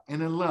love,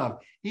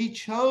 he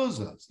chose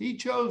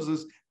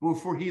us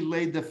before he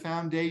laid the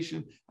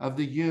foundation of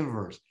the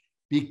universe.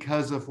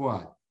 Because of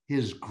what?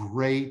 His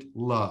great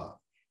love.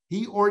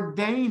 He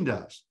ordained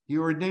us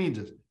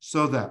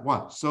so that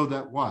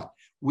what?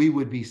 We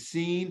would be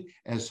seen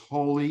as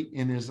holy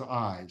in his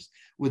eyes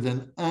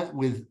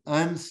with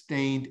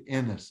unstained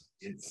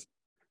innocence.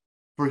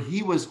 For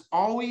it was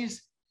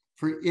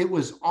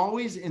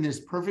always in his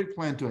perfect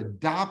plan to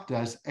adopt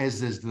us as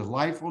his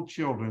delightful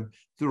children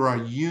through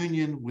our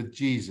union with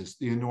Jesus,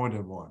 the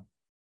Anointed One.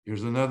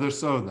 Here's another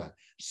so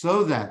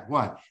that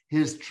what?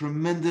 His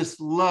tremendous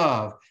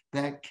love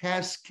that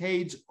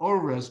cascades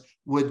over us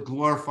would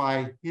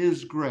glorify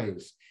his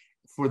grace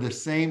for the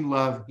same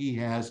love he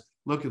has.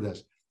 Look at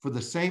this. For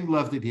the same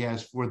love that he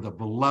has for the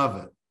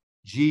beloved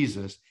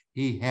Jesus,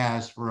 he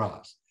has for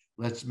us.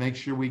 Let's make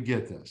sure we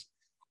get this.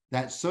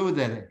 That so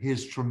that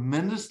his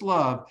tremendous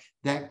love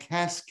that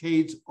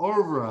cascades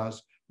over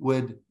us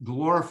would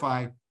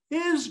glorify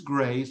his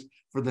grace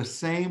for the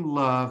same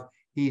love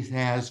he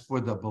has for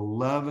the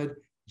beloved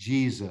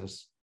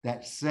Jesus.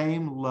 That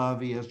same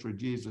love he has for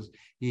Jesus,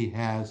 he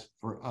has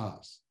for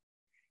us.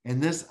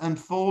 And this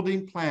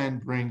unfolding plan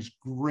brings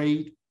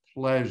great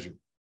pleasure.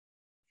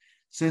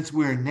 Since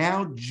we are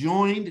now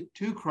joined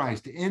to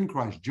Christ, in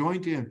Christ,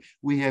 joined to him,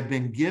 we have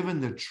been given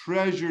the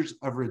treasures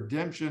of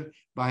redemption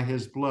by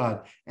his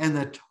blood and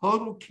the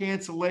total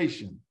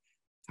cancellation,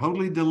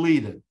 totally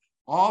deleted,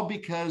 all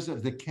because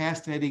of the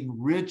cascading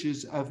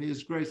riches of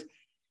his grace.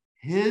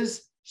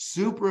 His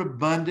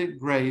superabundant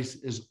grace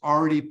is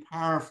already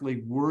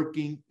powerfully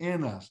working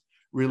in us,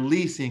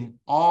 releasing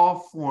all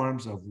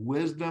forms of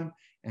wisdom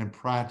and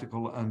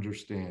practical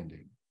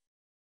understanding.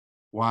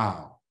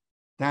 Wow,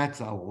 that's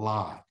a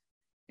lot.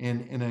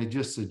 And I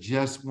just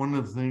suggest one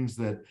of the things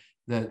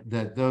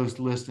that those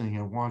listening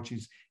and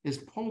watching is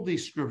pull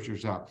these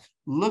scriptures out.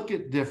 Look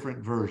at different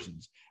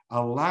versions.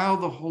 Allow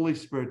the Holy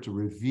Spirit to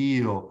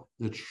reveal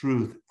the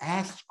truth.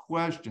 Ask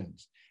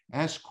questions,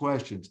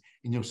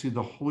 and you'll see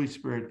the Holy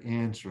Spirit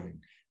answering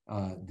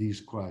these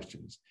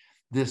questions.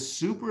 This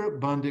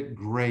superabundant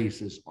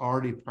grace is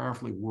already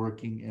powerfully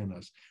working in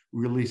us,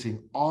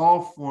 releasing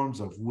all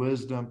forms of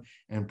wisdom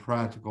and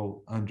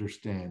practical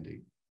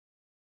understanding.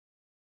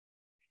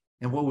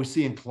 And what we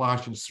see in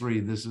Colossians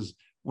 3, this is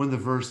one of the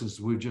verses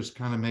we've just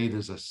kind of made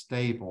as a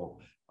staple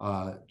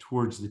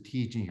towards the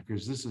teaching here,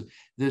 because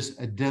this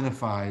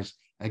identifies,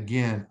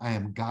 again, I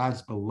am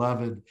God's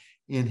beloved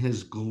in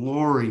his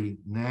glory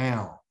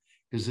now,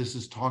 because this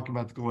is talking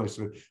about the glory.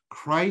 So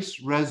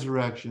Christ's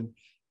resurrection,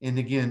 and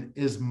again,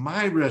 is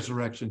my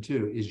resurrection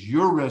too, is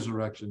your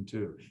resurrection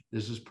too.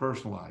 This is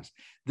personalized.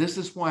 This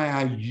is why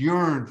I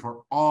yearn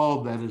for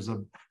all that is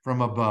from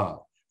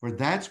above. For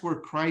that's where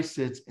Christ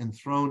sits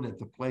enthroned at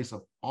the place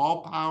of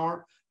all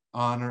power,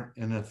 honor,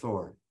 and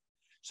authority.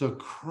 So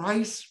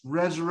Christ's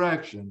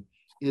resurrection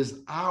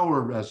is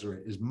our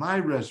resurrection, is my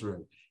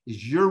resurrection,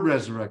 is your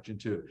resurrection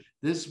too.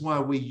 This is why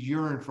we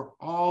yearn for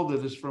all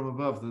that is from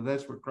above. So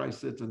that's where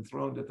Christ sits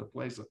enthroned at the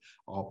place of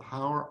all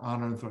power,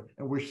 honor, and authority.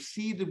 And we're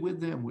seated with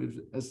him.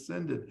 We've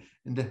ascended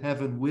into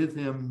heaven with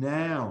him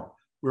now.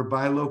 We're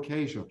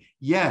bilocational.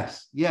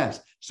 Yes.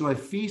 So I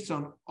feast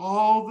on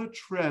all the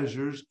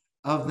treasures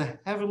of the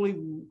heavenly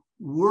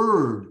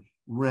word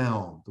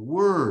realm, the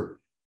word,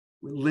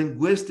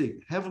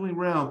 linguistic, heavenly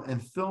realm,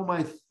 and fill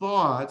my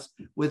thoughts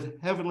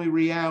with heavenly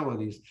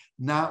realities,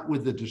 not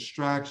with the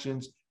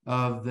distractions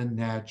of the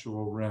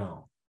natural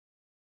realm.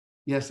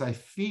 Yes, I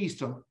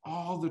feast on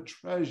all the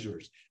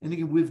treasures. And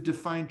again, we've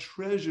defined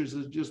treasures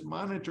as just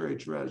monetary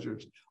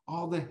treasures,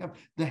 all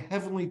the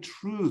heavenly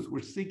truth.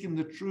 We're seeking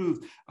the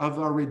truth of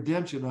our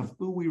redemption, of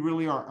who we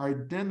really are, our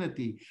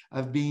identity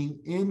of being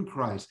in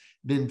Christ,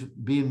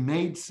 being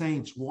made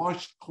saints,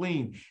 washed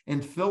clean,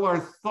 and fill our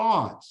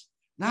thoughts,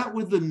 not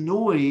with the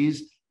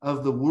noise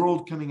of the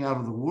world coming out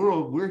of the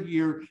world. We're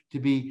here to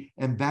be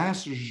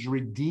ambassadors,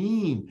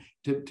 redeemed,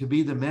 to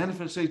be the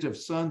manifestation of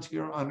sons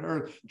here on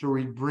earth,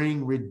 to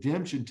bring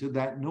redemption to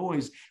that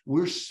noise.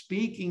 We're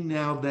speaking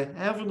now the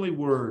heavenly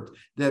words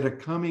that are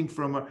coming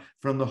from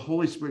the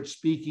Holy Spirit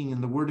speaking,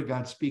 and the Word of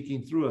God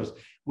speaking through us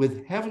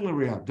with heavenly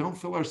reality. Don't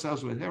fill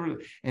ourselves with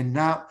heavenly, and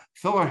not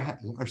fill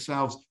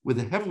ourselves with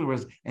the heavenly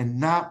realms, and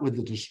not with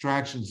the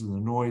distractions and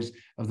the noise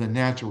of the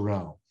natural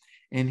realm.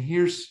 And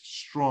here's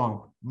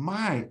strong.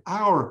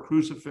 Our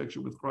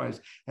crucifixion with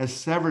Christ has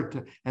severed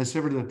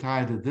the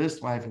tie to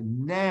this life.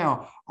 And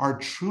now our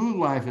true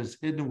life is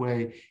hidden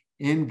away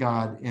in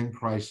God, in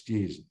Christ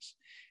Jesus.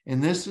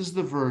 And this is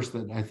the verse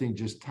that I think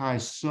just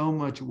ties so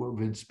much of what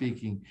we've been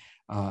speaking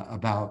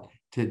about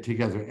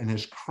together. And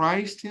as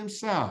Christ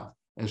himself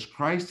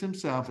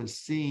is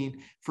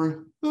seen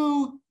for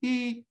who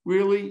he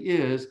really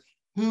is,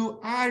 who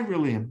I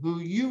really am, who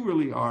you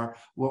really are,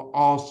 will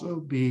also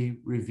be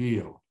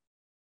revealed.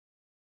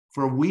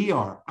 For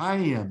I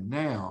am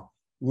now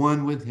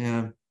one with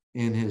him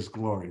in his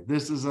glory.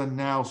 This is a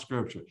now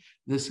scripture.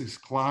 This is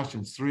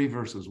Colossians 3,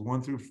 verses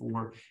 1 through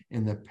 4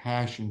 in the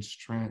Passions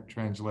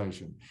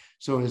translation.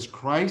 So as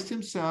Christ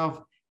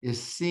himself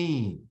is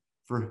seen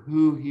for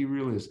who he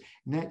really is,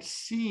 and that's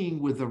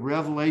seeing with the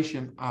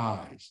revelation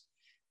eyes.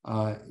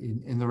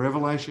 In the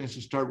revelation, it's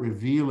to start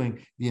revealing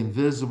the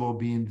invisible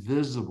being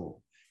visible.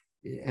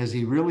 As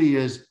he really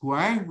is, who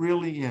I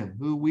really am,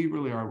 who we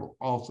really are, will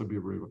also be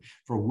revealed.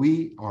 For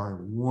we are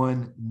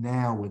one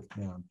now with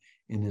him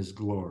in his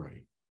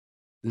glory.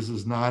 This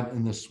is not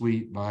in the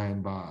sweet by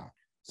and by.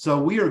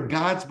 So we are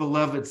God's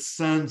beloved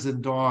sons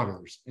and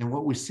daughters. And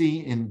what we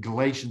see in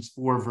Galatians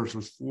 4,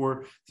 verses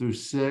 4 through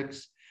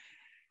 6,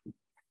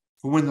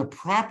 for when the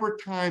proper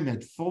time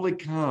had fully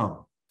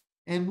come,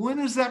 and when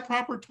is that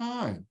proper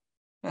time?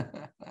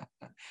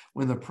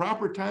 When the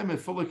proper time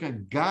had fully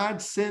come,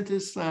 God sent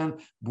his son,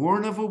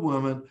 born of a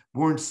woman,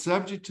 born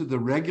subject to the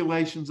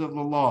regulations of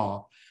the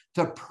law,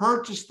 to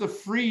purchase the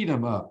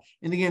freedom of.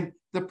 And again,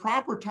 the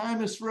proper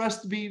time is for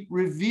us to be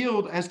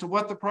revealed as to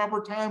what the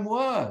proper time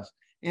was.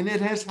 And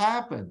it has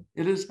happened.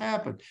 It has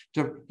happened.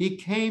 He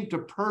came to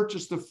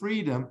purchase the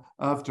freedom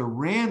of, to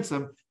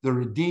ransom the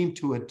redeemed,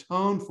 to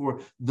atone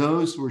for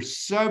those who are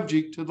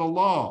subject to the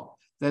law,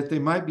 that they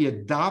might be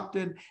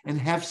adopted and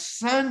have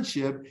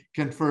sonship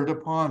conferred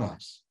upon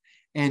us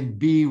and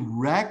be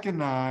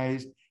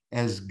recognized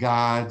as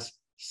God's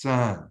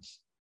sons,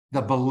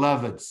 the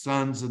beloved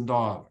sons and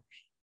daughters.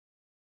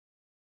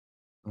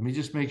 Let me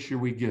just make sure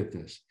we get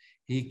this.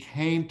 He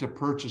came to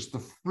purchase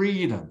the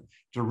freedom,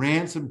 to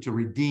ransom, to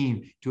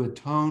redeem, to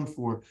atone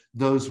for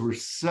those who are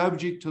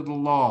subject to the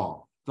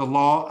law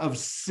of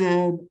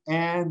sin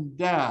and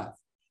death,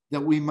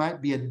 that we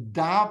might be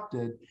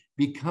adopted,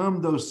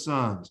 become those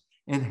sons,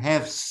 and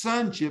have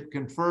sonship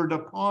conferred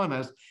upon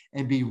us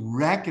and be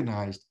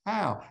recognized.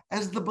 How?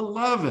 As the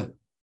beloved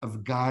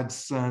of God's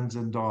sons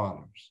and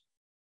daughters.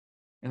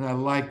 And I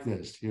like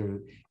this here,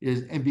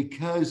 and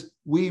because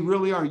we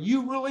really are,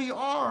 you really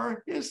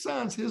are his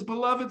sons, his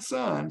beloved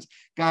sons,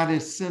 God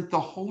has sent the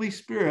Holy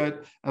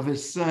Spirit of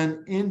his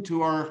son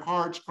into our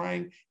hearts,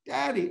 crying,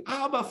 Daddy,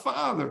 Abba,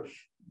 Father,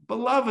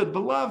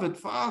 beloved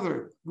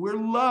Father. We're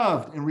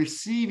loved and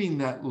receiving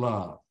that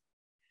love.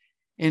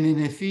 And in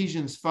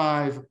Ephesians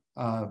 5,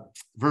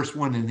 verse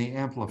 1 in the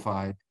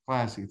Amplified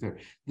Classic there,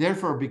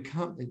 therefore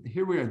become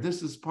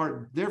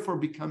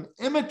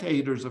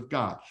imitators of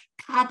God.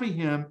 Copy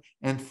him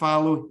and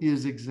follow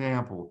his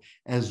example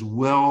as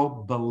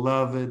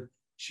well-beloved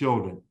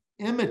children.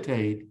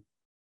 Imitate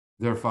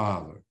their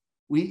Father.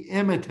 We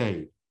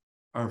imitate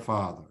our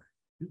Father,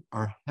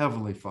 our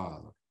Heavenly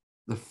Father,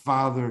 the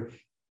Father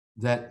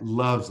that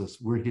loves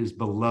us. We're his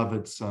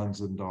beloved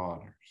sons and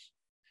daughters.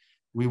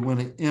 We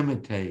want to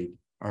imitate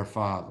our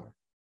Father.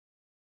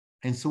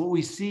 And so what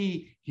we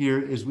see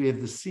here is we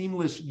have the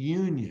seamless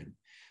union.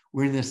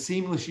 We're in the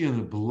seamless union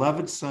of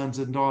beloved sons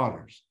and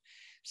daughters.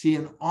 See,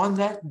 and on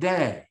that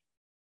day,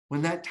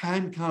 when that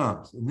time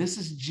comes, and this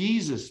is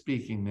Jesus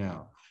speaking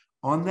now,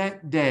 on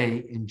that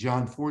day in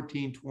John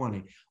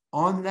 14:20,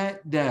 on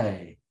that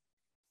day,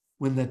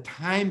 when the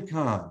time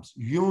comes,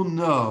 you'll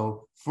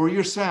know for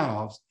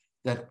yourselves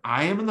that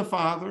I am in the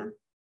Father,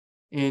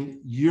 and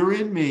you're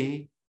in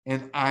me,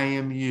 and I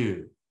am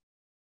you.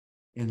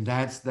 And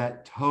that's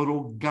that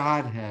total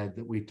Godhead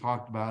that we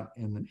talked about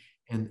in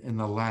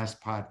the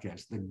last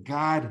podcast. The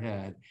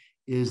Godhead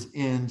is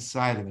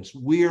inside of us.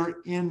 We're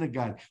in the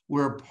God.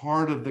 We're a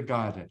part of the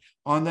Godhead.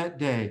 On that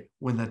day,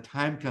 when the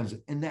time comes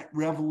and that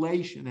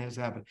revelation has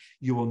happened,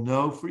 you will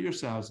know for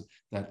yourselves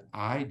that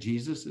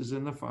Jesus is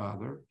in the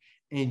Father,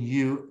 And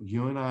you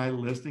and I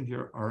listening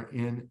here are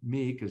in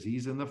me because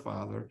he's in the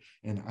Father,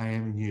 and I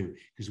am in you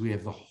because we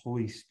have the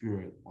Holy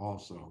Spirit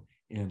also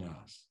in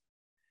us.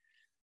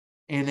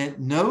 And at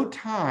no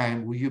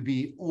time will you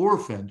be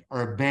orphaned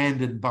or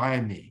abandoned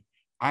by me.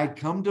 I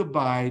come to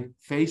abide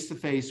face to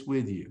face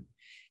with you.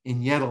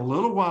 And yet a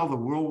little while the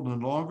world will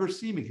no longer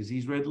see me because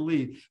he's ready to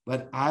leave,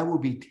 but I will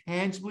be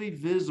tangibly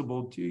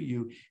visible to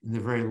you in the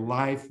very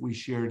life we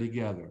share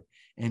together.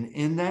 And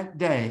in that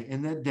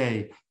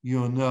day,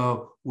 you'll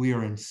know we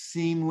are in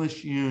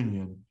seamless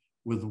union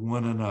with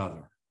one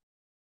another.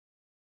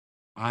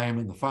 I am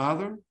in the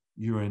Father,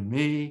 you're in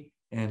me,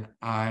 and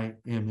I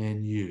am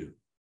in you.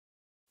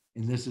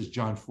 And this is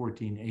John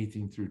 14,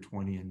 18 through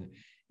 20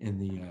 in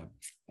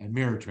the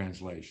Mirror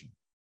translation.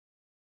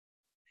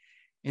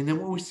 And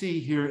then what we see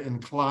here in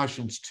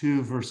Colossians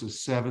 2,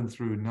 verses 7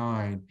 through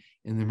 9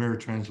 in the Mirror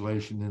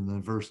translation, and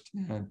then verse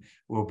 10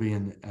 will be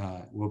in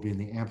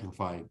the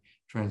Amplified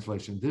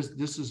translation.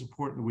 This is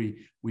important that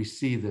we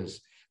see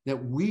this,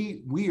 that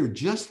we are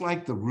just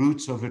like the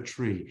roots of a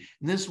tree.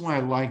 And this is why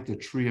I like the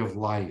tree of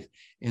life.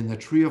 And the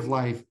tree of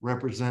life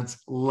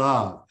represents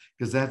love,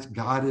 because that's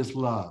God is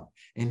love.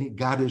 And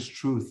God is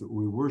truth, that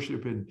we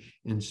worship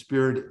in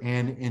spirit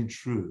and in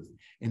truth.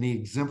 And he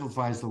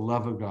exemplifies the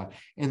love of God.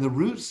 And the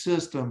root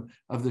system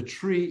of the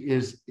tree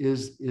is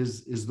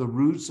the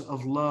roots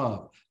of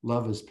love.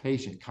 Love is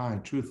patient,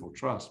 kind, truthful,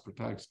 trust,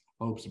 protects,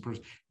 hopes, and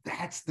pursues.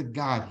 That's the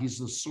God. He's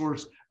the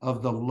source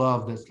of the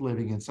love that's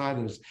living inside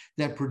of us,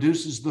 that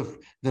produces the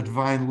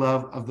divine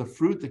love of the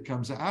fruit that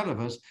comes out of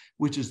us,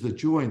 which is the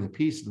joy and the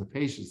peace and the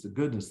patience, the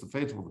goodness, the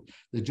faithfulness,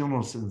 the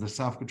gentleness, and the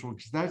self-control.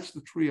 Because that's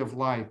the tree of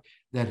life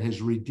that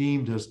has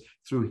redeemed us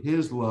through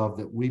his love,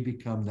 that we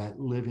become that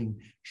living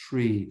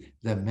tree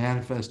that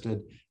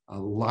manifested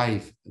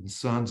life and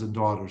sons and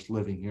daughters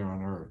living here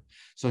on earth.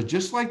 So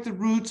just like the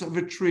roots of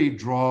a tree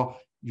draw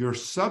your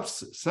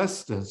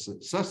sustenance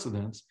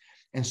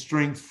and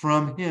strength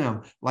from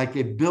him, like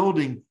a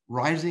building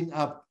rising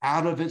up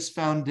out of its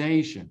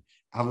foundation,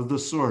 out of the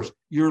source,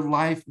 your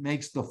life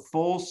makes the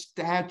full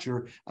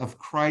stature of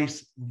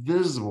Christ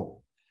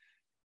visible.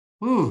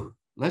 Ooh,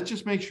 let's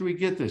just make sure we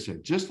get this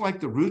in. Just like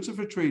the roots of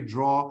a tree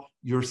draw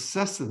your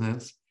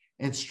sustenance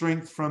and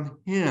strength from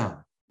him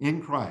in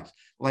Christ,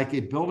 like a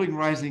building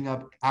rising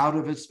up out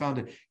of its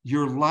foundation,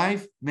 your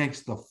life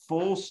makes the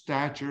full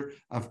stature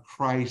of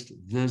Christ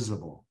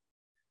visible.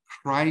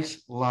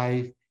 Christ's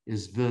life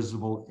is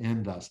visible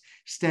in us,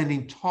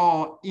 standing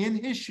tall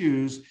in his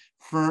shoes,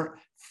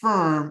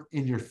 firm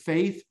in your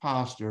faith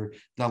posture,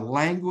 the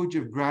language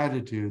of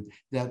gratitude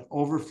that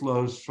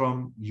overflows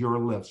from your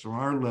lips, from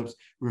our lips,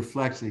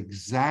 reflects the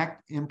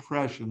exact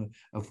impression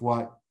of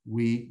what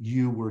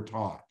you were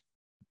taught.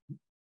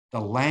 The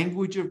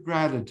language of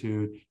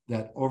gratitude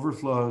that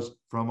overflows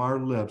from our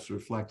lips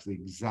reflects the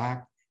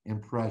exact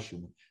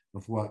impression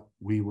of what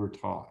we were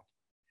taught.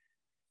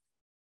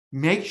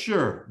 Make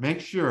sure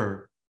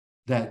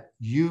that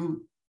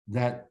you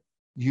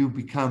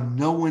become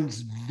no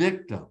one's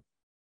victim,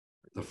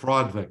 the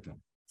fraud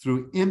victim,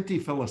 through empty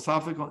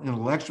philosophical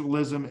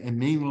intellectualism and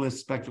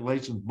meaningless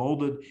speculations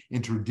molded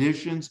in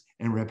traditions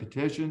and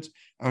repetitions,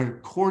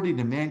 according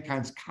to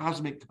mankind's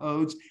cosmic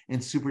codes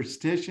and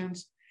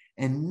superstitions,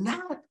 and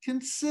not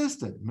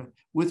consistent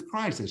with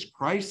Christ. As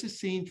Christ is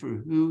seen for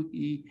who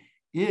he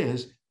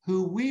is,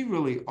 who we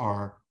really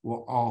are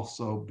will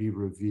also be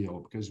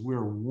revealed, because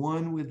we're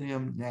one with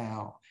him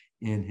now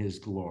in his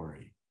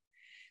glory.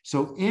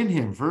 So in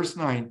him, verse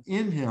 9,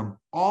 in him,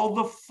 all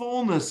the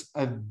fullness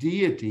of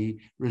deity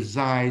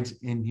resides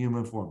in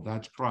human form.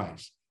 That's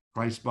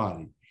Christ's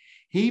body.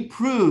 He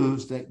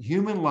proves that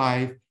human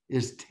life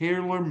is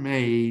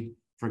tailor-made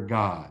for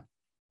God,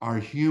 our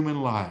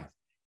human life,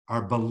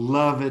 our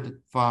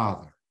beloved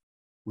Father.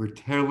 We're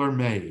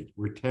tailor-made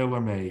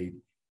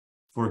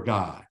for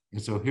God.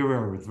 And so here we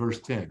are with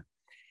verse 10.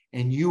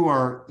 And you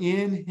are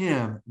in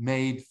him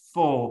made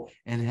full,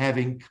 and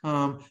having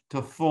come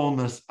to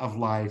fullness of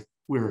life,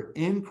 we're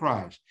in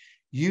Christ.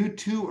 You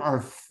too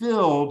are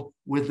filled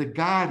with the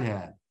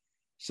Godhead.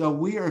 So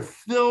we are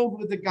filled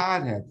with the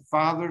Godhead,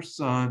 Father,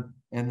 Son,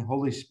 and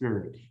Holy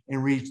Spirit,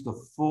 and reach the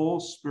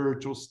full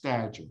spiritual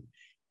stature,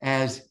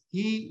 as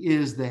he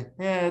is the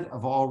head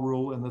of all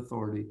rule and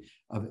authority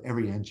of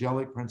every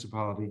angelic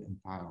principality and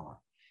power.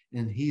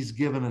 And he's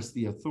given us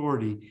the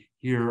authority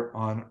here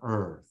on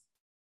earth.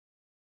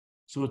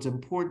 So it's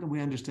important that we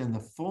understand the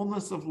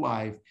fullness of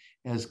life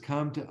has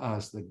come to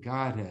us, the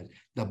Godhead,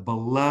 that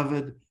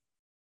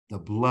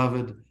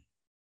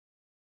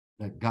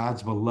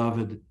God's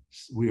beloved,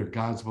 we are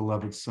God's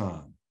beloved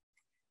Son,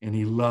 and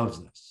he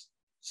loves us.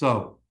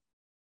 So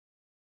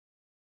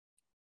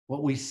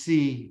what we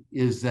see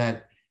is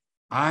that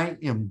I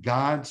am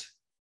God's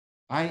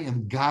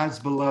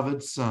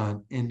beloved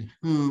Son, in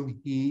whom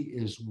he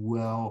is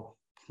well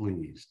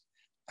pleased.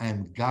 I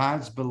am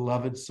God's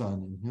beloved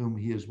Son, in whom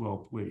he is well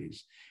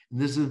pleased. And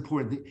this is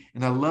important.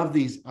 And I love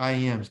these I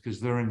ams because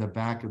they're in the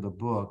back of the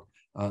book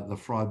the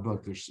fraud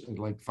book. There's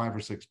like 5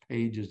 or 6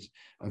 pages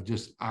of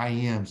just I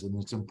ams,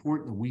 and it's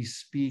important that we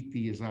speak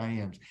these I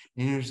ams.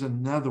 And here's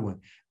another one.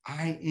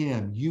 I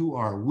am, you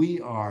are, we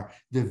are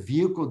the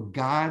vehicle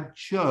God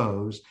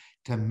chose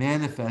to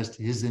manifest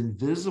his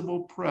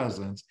invisible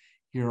presence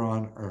here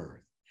on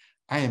earth.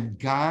 I am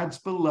God's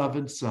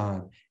beloved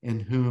Son in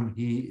whom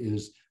he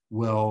is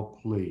well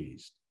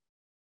pleased.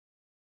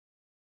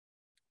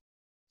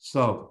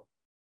 So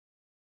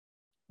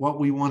what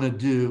we want to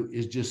do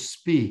is just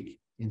speak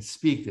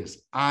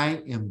this.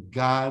 I am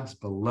God's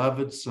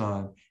beloved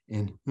Son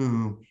in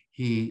whom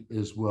he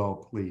is well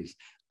pleased.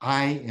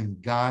 I am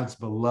God's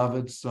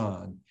beloved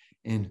Son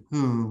in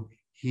whom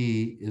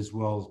he is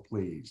well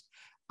pleased.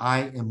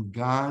 I am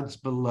God's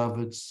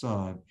beloved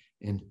Son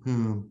in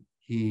whom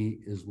he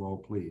is well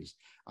pleased.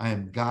 I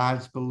am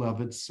God's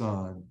beloved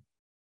Son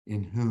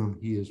in whom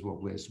he is well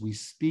pleased. We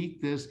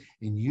speak this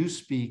and you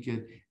speak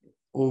it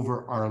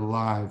over our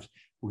lives.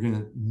 We're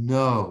going to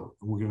know,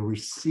 and we're going to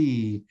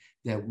receive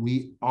that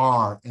we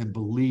are and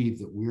believe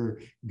that we're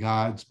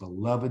God's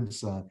beloved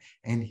Son,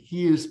 and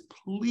he is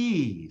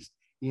pleased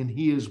and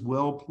he is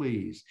well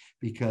pleased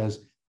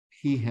because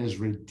he has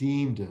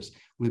redeemed us.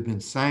 We've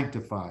been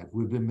sanctified.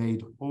 We've been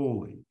made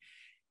holy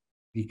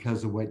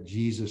because of what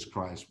Jesus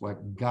Christ,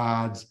 what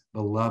God's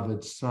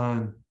beloved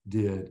Son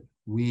did.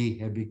 We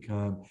have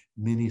become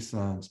many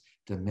sons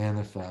to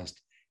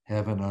manifest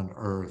heaven on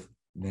earth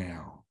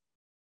now.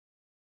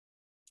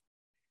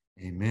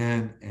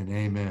 Amen and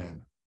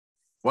amen.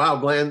 Wow,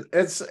 Glenn,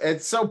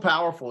 it's so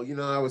powerful. You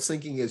know, I was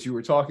thinking as you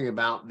were talking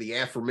about the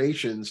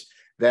affirmations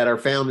that are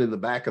found in the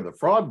back of the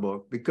fraud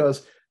book,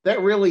 because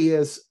that really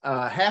is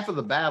half of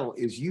the battle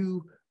is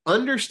you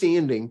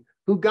understanding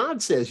who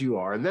God says you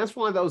are. And that's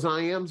why those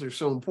I ams are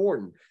so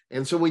important.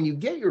 And so when you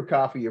get your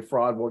copy of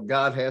Fraud, What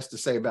God Has to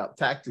Say About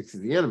Tactics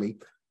of the Enemy,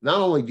 not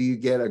only do you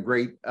get a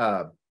great,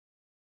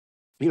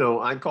 you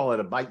know, I call it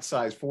a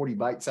bite-sized, 40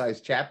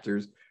 bite-sized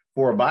chapters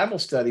for a Bible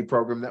study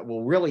program that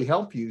will really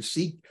help you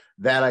seek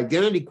that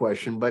identity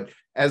question. But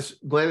as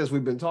Glenn, as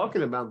we've been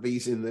talking about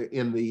these in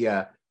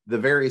the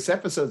various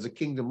episodes of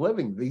Kingdom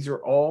Living, these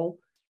are all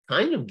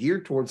kind of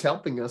geared towards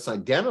helping us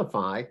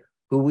identify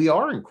who we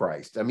are in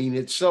Christ. I mean,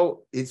 it's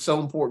so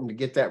important to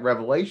get that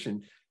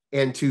revelation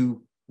and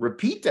to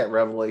repeat that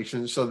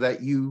revelation so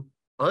that you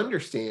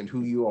understand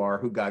who you are,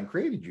 who God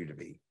created you to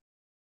be.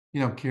 You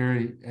know,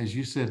 Kerry, as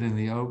you said in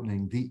the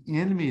opening, the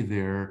enemy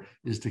there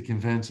is to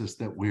convince us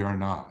that we are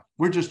not.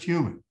 We're just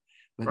human.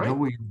 But right. No,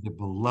 we are the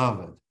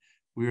beloved.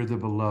 We are the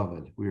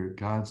beloved. We are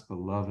God's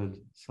beloved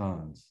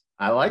sons.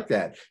 I like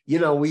that. You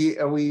know, we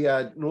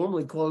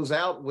normally close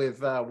out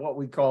with what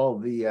we call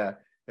the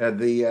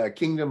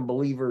Kingdom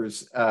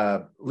Believers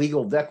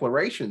legal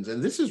declarations.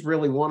 And this is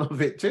really one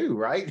of it too,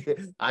 right?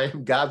 I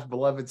am God's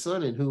beloved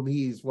Son in whom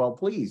he is well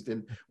pleased.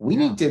 And we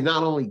need to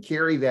not only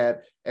carry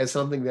that as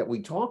something that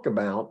we talk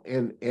about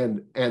and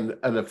an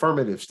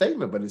affirmative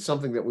statement, but it's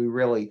something that we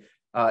really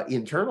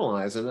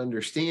internalize and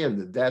understand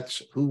that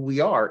that's who we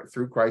are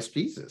through Christ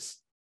Jesus.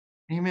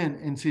 Amen.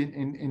 And see,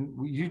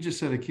 and you just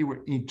said a key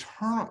word,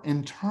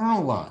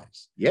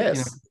 internalize. Yes.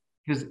 You know,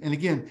 because, and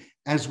again,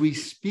 as we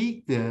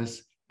speak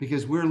this,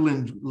 because we're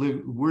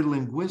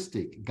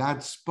linguistic,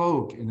 God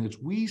spoke, and as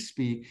we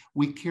speak,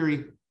 we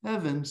carry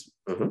heaven's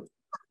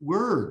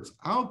words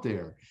out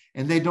there,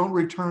 and they don't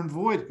return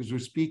void because we're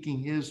speaking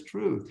his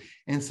truth.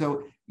 And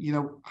so, you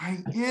know,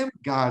 I am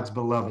God's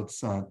beloved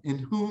Son in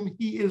whom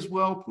he is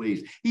well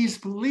pleased. He's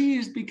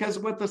pleased because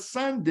of what the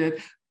Son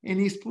did. And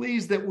he's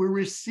pleased that we're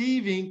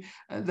receiving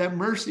that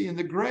mercy and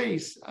the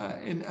grace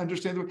and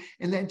understand.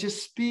 And that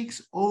just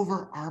speaks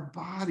over our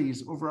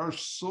bodies, over our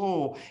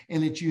soul.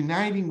 And it's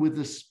uniting with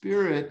the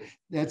Spirit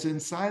that's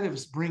inside of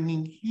us,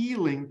 bringing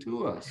healing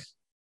to us.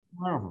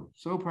 Powerful,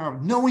 so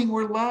powerful. Knowing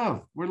we're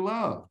loved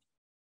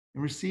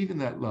and receiving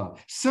that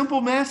love. Simple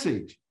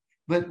message,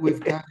 but we've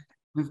got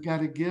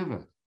to give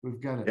it.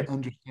 We've got to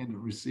understand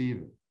and receive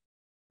it.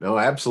 No,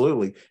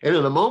 absolutely. And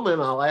in a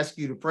moment, I'll ask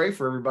you to pray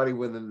for everybody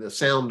within the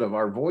sound of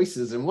our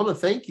voices, and want to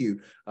thank you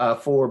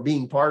for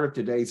being part of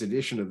today's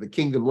edition of the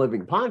Kingdom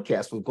Living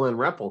Podcast with Glenn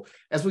Repple.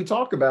 As we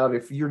talk about,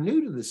 if you're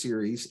new to the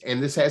series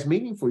and this has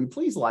meaning for you,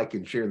 please like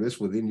and share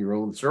this within your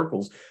own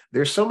circles.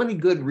 There's so many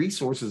good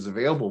resources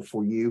available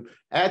for you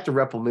at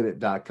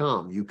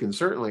thereppleminute.com. You can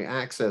certainly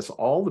access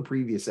all the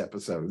previous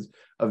episodes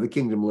of the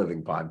Kingdom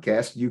Living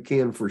Podcast. You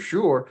can for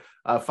sure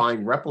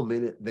find Repple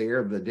Minute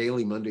there, the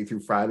daily Monday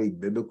through Friday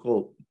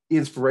biblical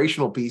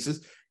inspirational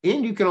pieces.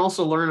 And you can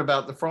also learn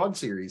about the fraud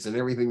series and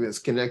everything that's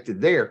connected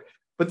there.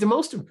 But the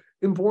most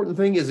important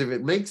thing is, if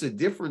it makes a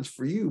difference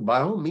for you,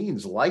 by all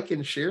means, like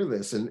and share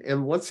this,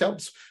 and let's help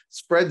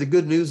spread the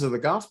good news of the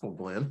gospel,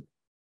 Glenn.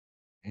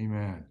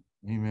 Amen.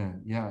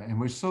 Amen. Yeah. And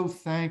we're so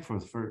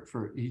thankful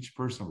for each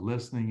person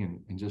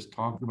listening and just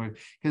talking about it,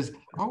 because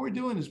all we're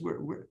doing is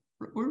we're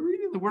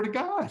reading the Word of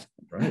God.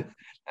 Right.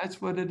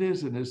 That's what it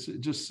is. And it's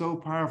just so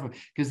powerful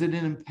because it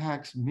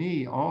impacts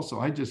me also.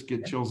 I just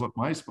get chills up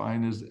my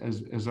spine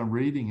as I'm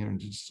reading it, and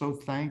just so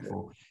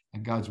thankful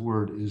that God's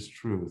Word is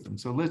truth. And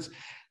so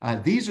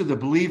these are the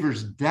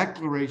believers'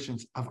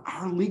 declarations of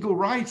our legal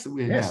rights that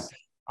we have.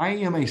 I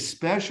am a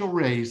special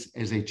race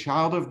as a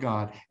child of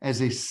God,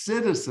 as a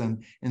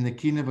citizen in the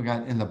kingdom of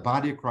God, in the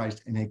body of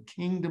Christ, in a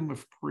kingdom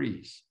of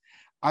priests.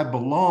 I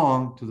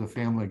belong to the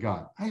family of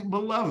God. I am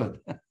beloved.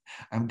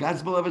 I'm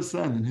God's beloved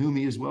son in whom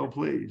he is well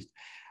pleased.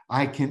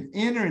 I can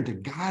enter into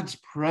God's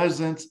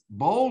presence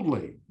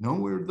boldly. No,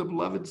 we're the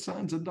beloved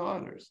sons and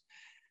daughters.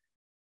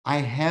 I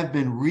have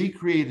been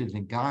recreated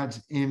in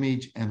God's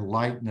image and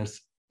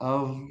likeness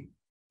of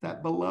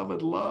that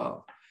beloved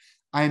love.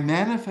 I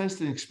manifest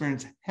and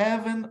experience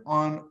heaven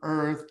on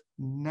earth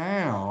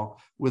now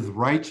with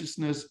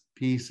righteousness,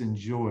 peace, and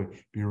joy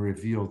being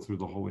revealed through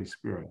the Holy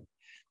Spirit.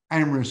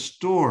 I'm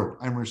restored,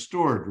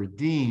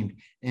 redeemed,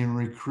 and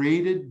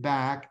recreated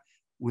back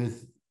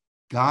with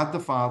God the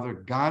Father,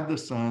 God the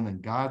Son,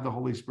 and God the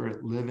Holy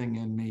Spirit living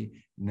in me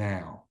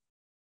now.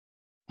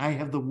 I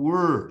have the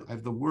Word,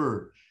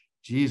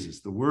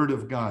 Jesus, the Word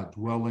of God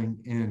dwelling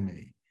in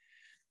me.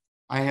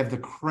 I have the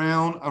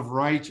crown of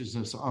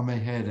righteousness on my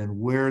head and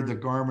wear the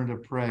garment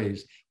of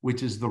praise,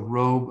 which is the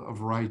robe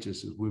of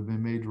righteousness. We've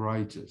been made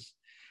righteous.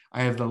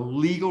 I have the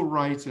legal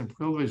rights and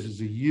privileges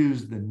to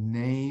use the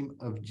name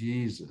of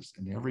Jesus,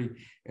 and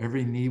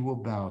every knee will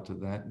bow to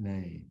that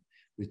name,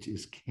 which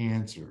is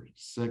cancer,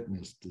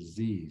 sickness,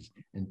 disease,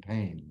 and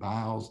pain,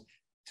 bows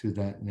to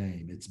that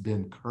name. It's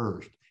been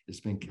cursed. It's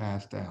been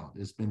cast out.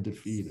 It's been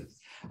defeated.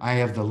 I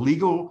have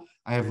legal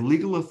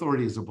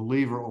authority as a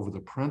believer over the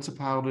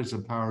principalities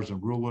and powers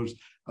and rulers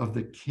of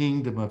the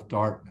kingdom of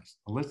darkness.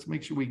 Now, let's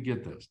make sure we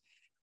get this.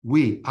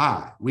 We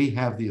have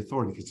the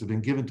authority because it's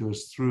been given to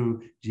us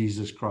through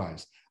Jesus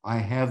Christ. I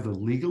have the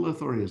legal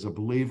authority as a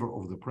believer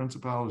over the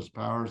principalities,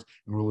 powers,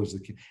 and rulers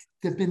of the kingdom.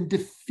 They've been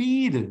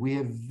defeated. We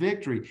have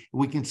victory.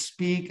 We can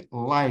speak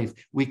life.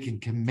 We can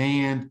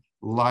command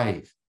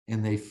life,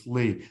 and they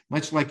flee.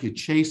 Much like you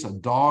chase a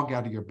dog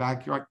out of your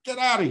backyard, get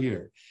out of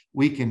here.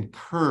 We can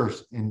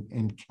curse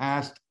and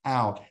cast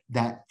out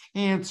that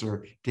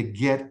cancer to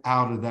get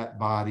out of that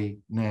body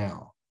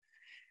now.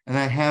 And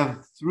I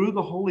have, through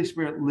the Holy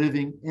Spirit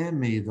living in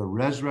me, the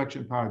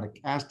resurrection power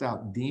to cast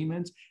out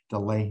demons, to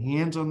lay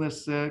hands on the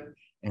sick,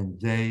 and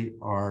they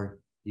are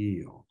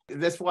healed.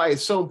 That's why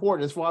it's so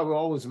important. That's why we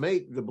always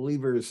make the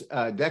believer's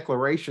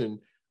declaration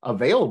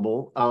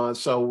available.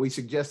 So we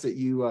suggest that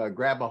you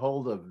grab a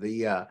hold of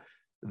the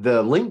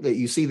link that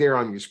you see there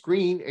on your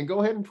screen and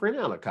go ahead and print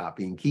out a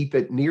copy and keep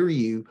it near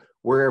you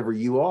wherever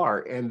you are.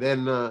 And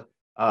then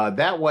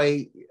that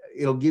way,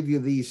 it'll give you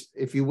these,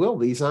 if you will,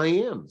 these I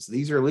ams.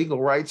 These are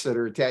legal rights that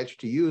are attached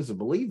to you as a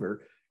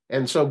believer.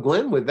 And so,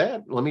 Glenn, with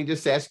that, let me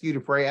just ask you to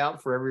pray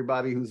out for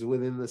everybody who's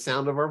within the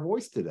sound of our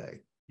voice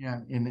today.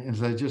 Yeah, and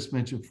as I just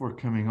mentioned before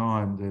coming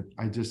on, that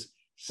I just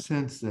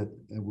sense that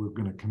we're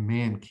going to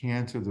command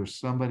cancer. There's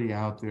somebody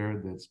out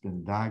there that's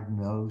been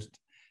diagnosed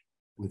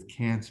with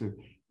cancer,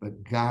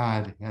 but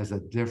God has a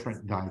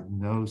different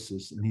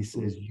diagnosis, and he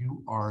says,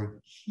 you are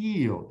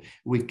healed.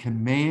 We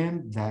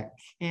command that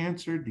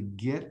cancer to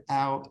get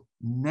out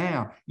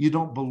now. You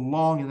don't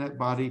belong in that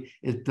body.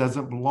 It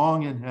doesn't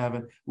belong in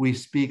heaven. We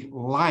speak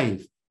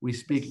life. We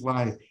speak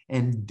life,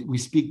 and we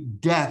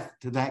speak death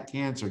to that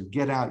cancer.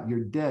 Get out.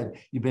 You're dead.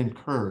 You've been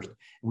cursed.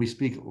 And we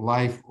speak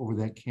life over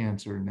that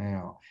cancer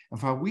now. And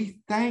Father, we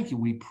thank you.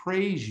 We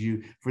praise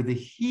you for the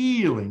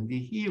healing,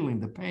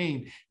 the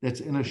pain that's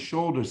in a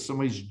shoulder,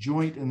 somebody's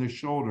joint in the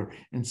shoulder,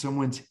 and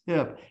someone's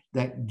hip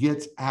that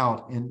gets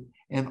out,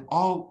 and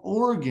all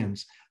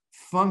organs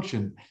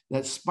function,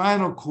 that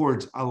spinal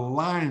cords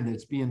align,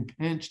 that's being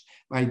pinched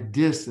by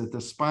discs, that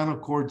the spinal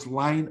cords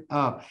line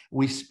up.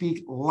 We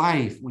speak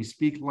life. We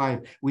speak life.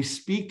 We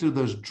speak to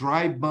those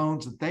dry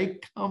bones that they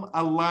come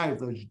alive.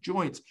 Those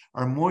joints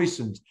are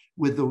moistened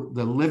with the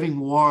living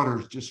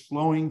waters just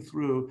flowing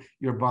through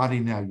your body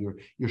now.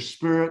 Your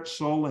spirit,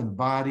 soul, and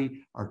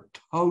body are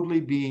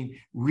totally being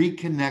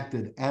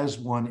reconnected as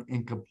one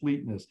in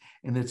completeness.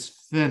 And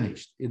it's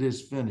finished. It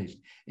is finished.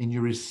 And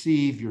you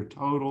receive your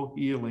total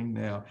healing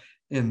now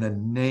in the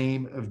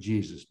name of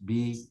Jesus.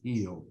 Be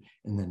healed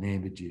in the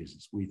name of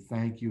Jesus. We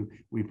thank you.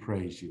 We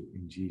praise you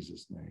in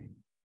Jesus' name.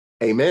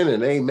 Amen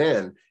and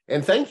amen.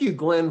 And thank you,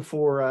 Glenn,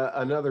 for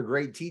another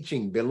great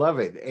teaching,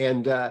 beloved.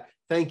 And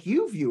thank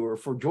you, viewer,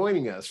 for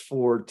joining us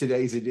for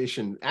today's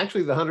edition,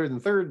 actually the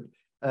 103rd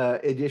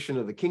edition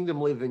of the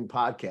Kingdom Living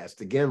Podcast.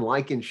 Again,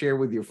 like and share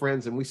with your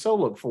friends. And we so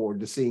look forward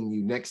to seeing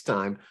you next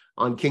time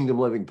on Kingdom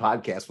Living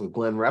Podcast with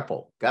Glenn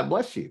Repple. God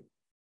bless you.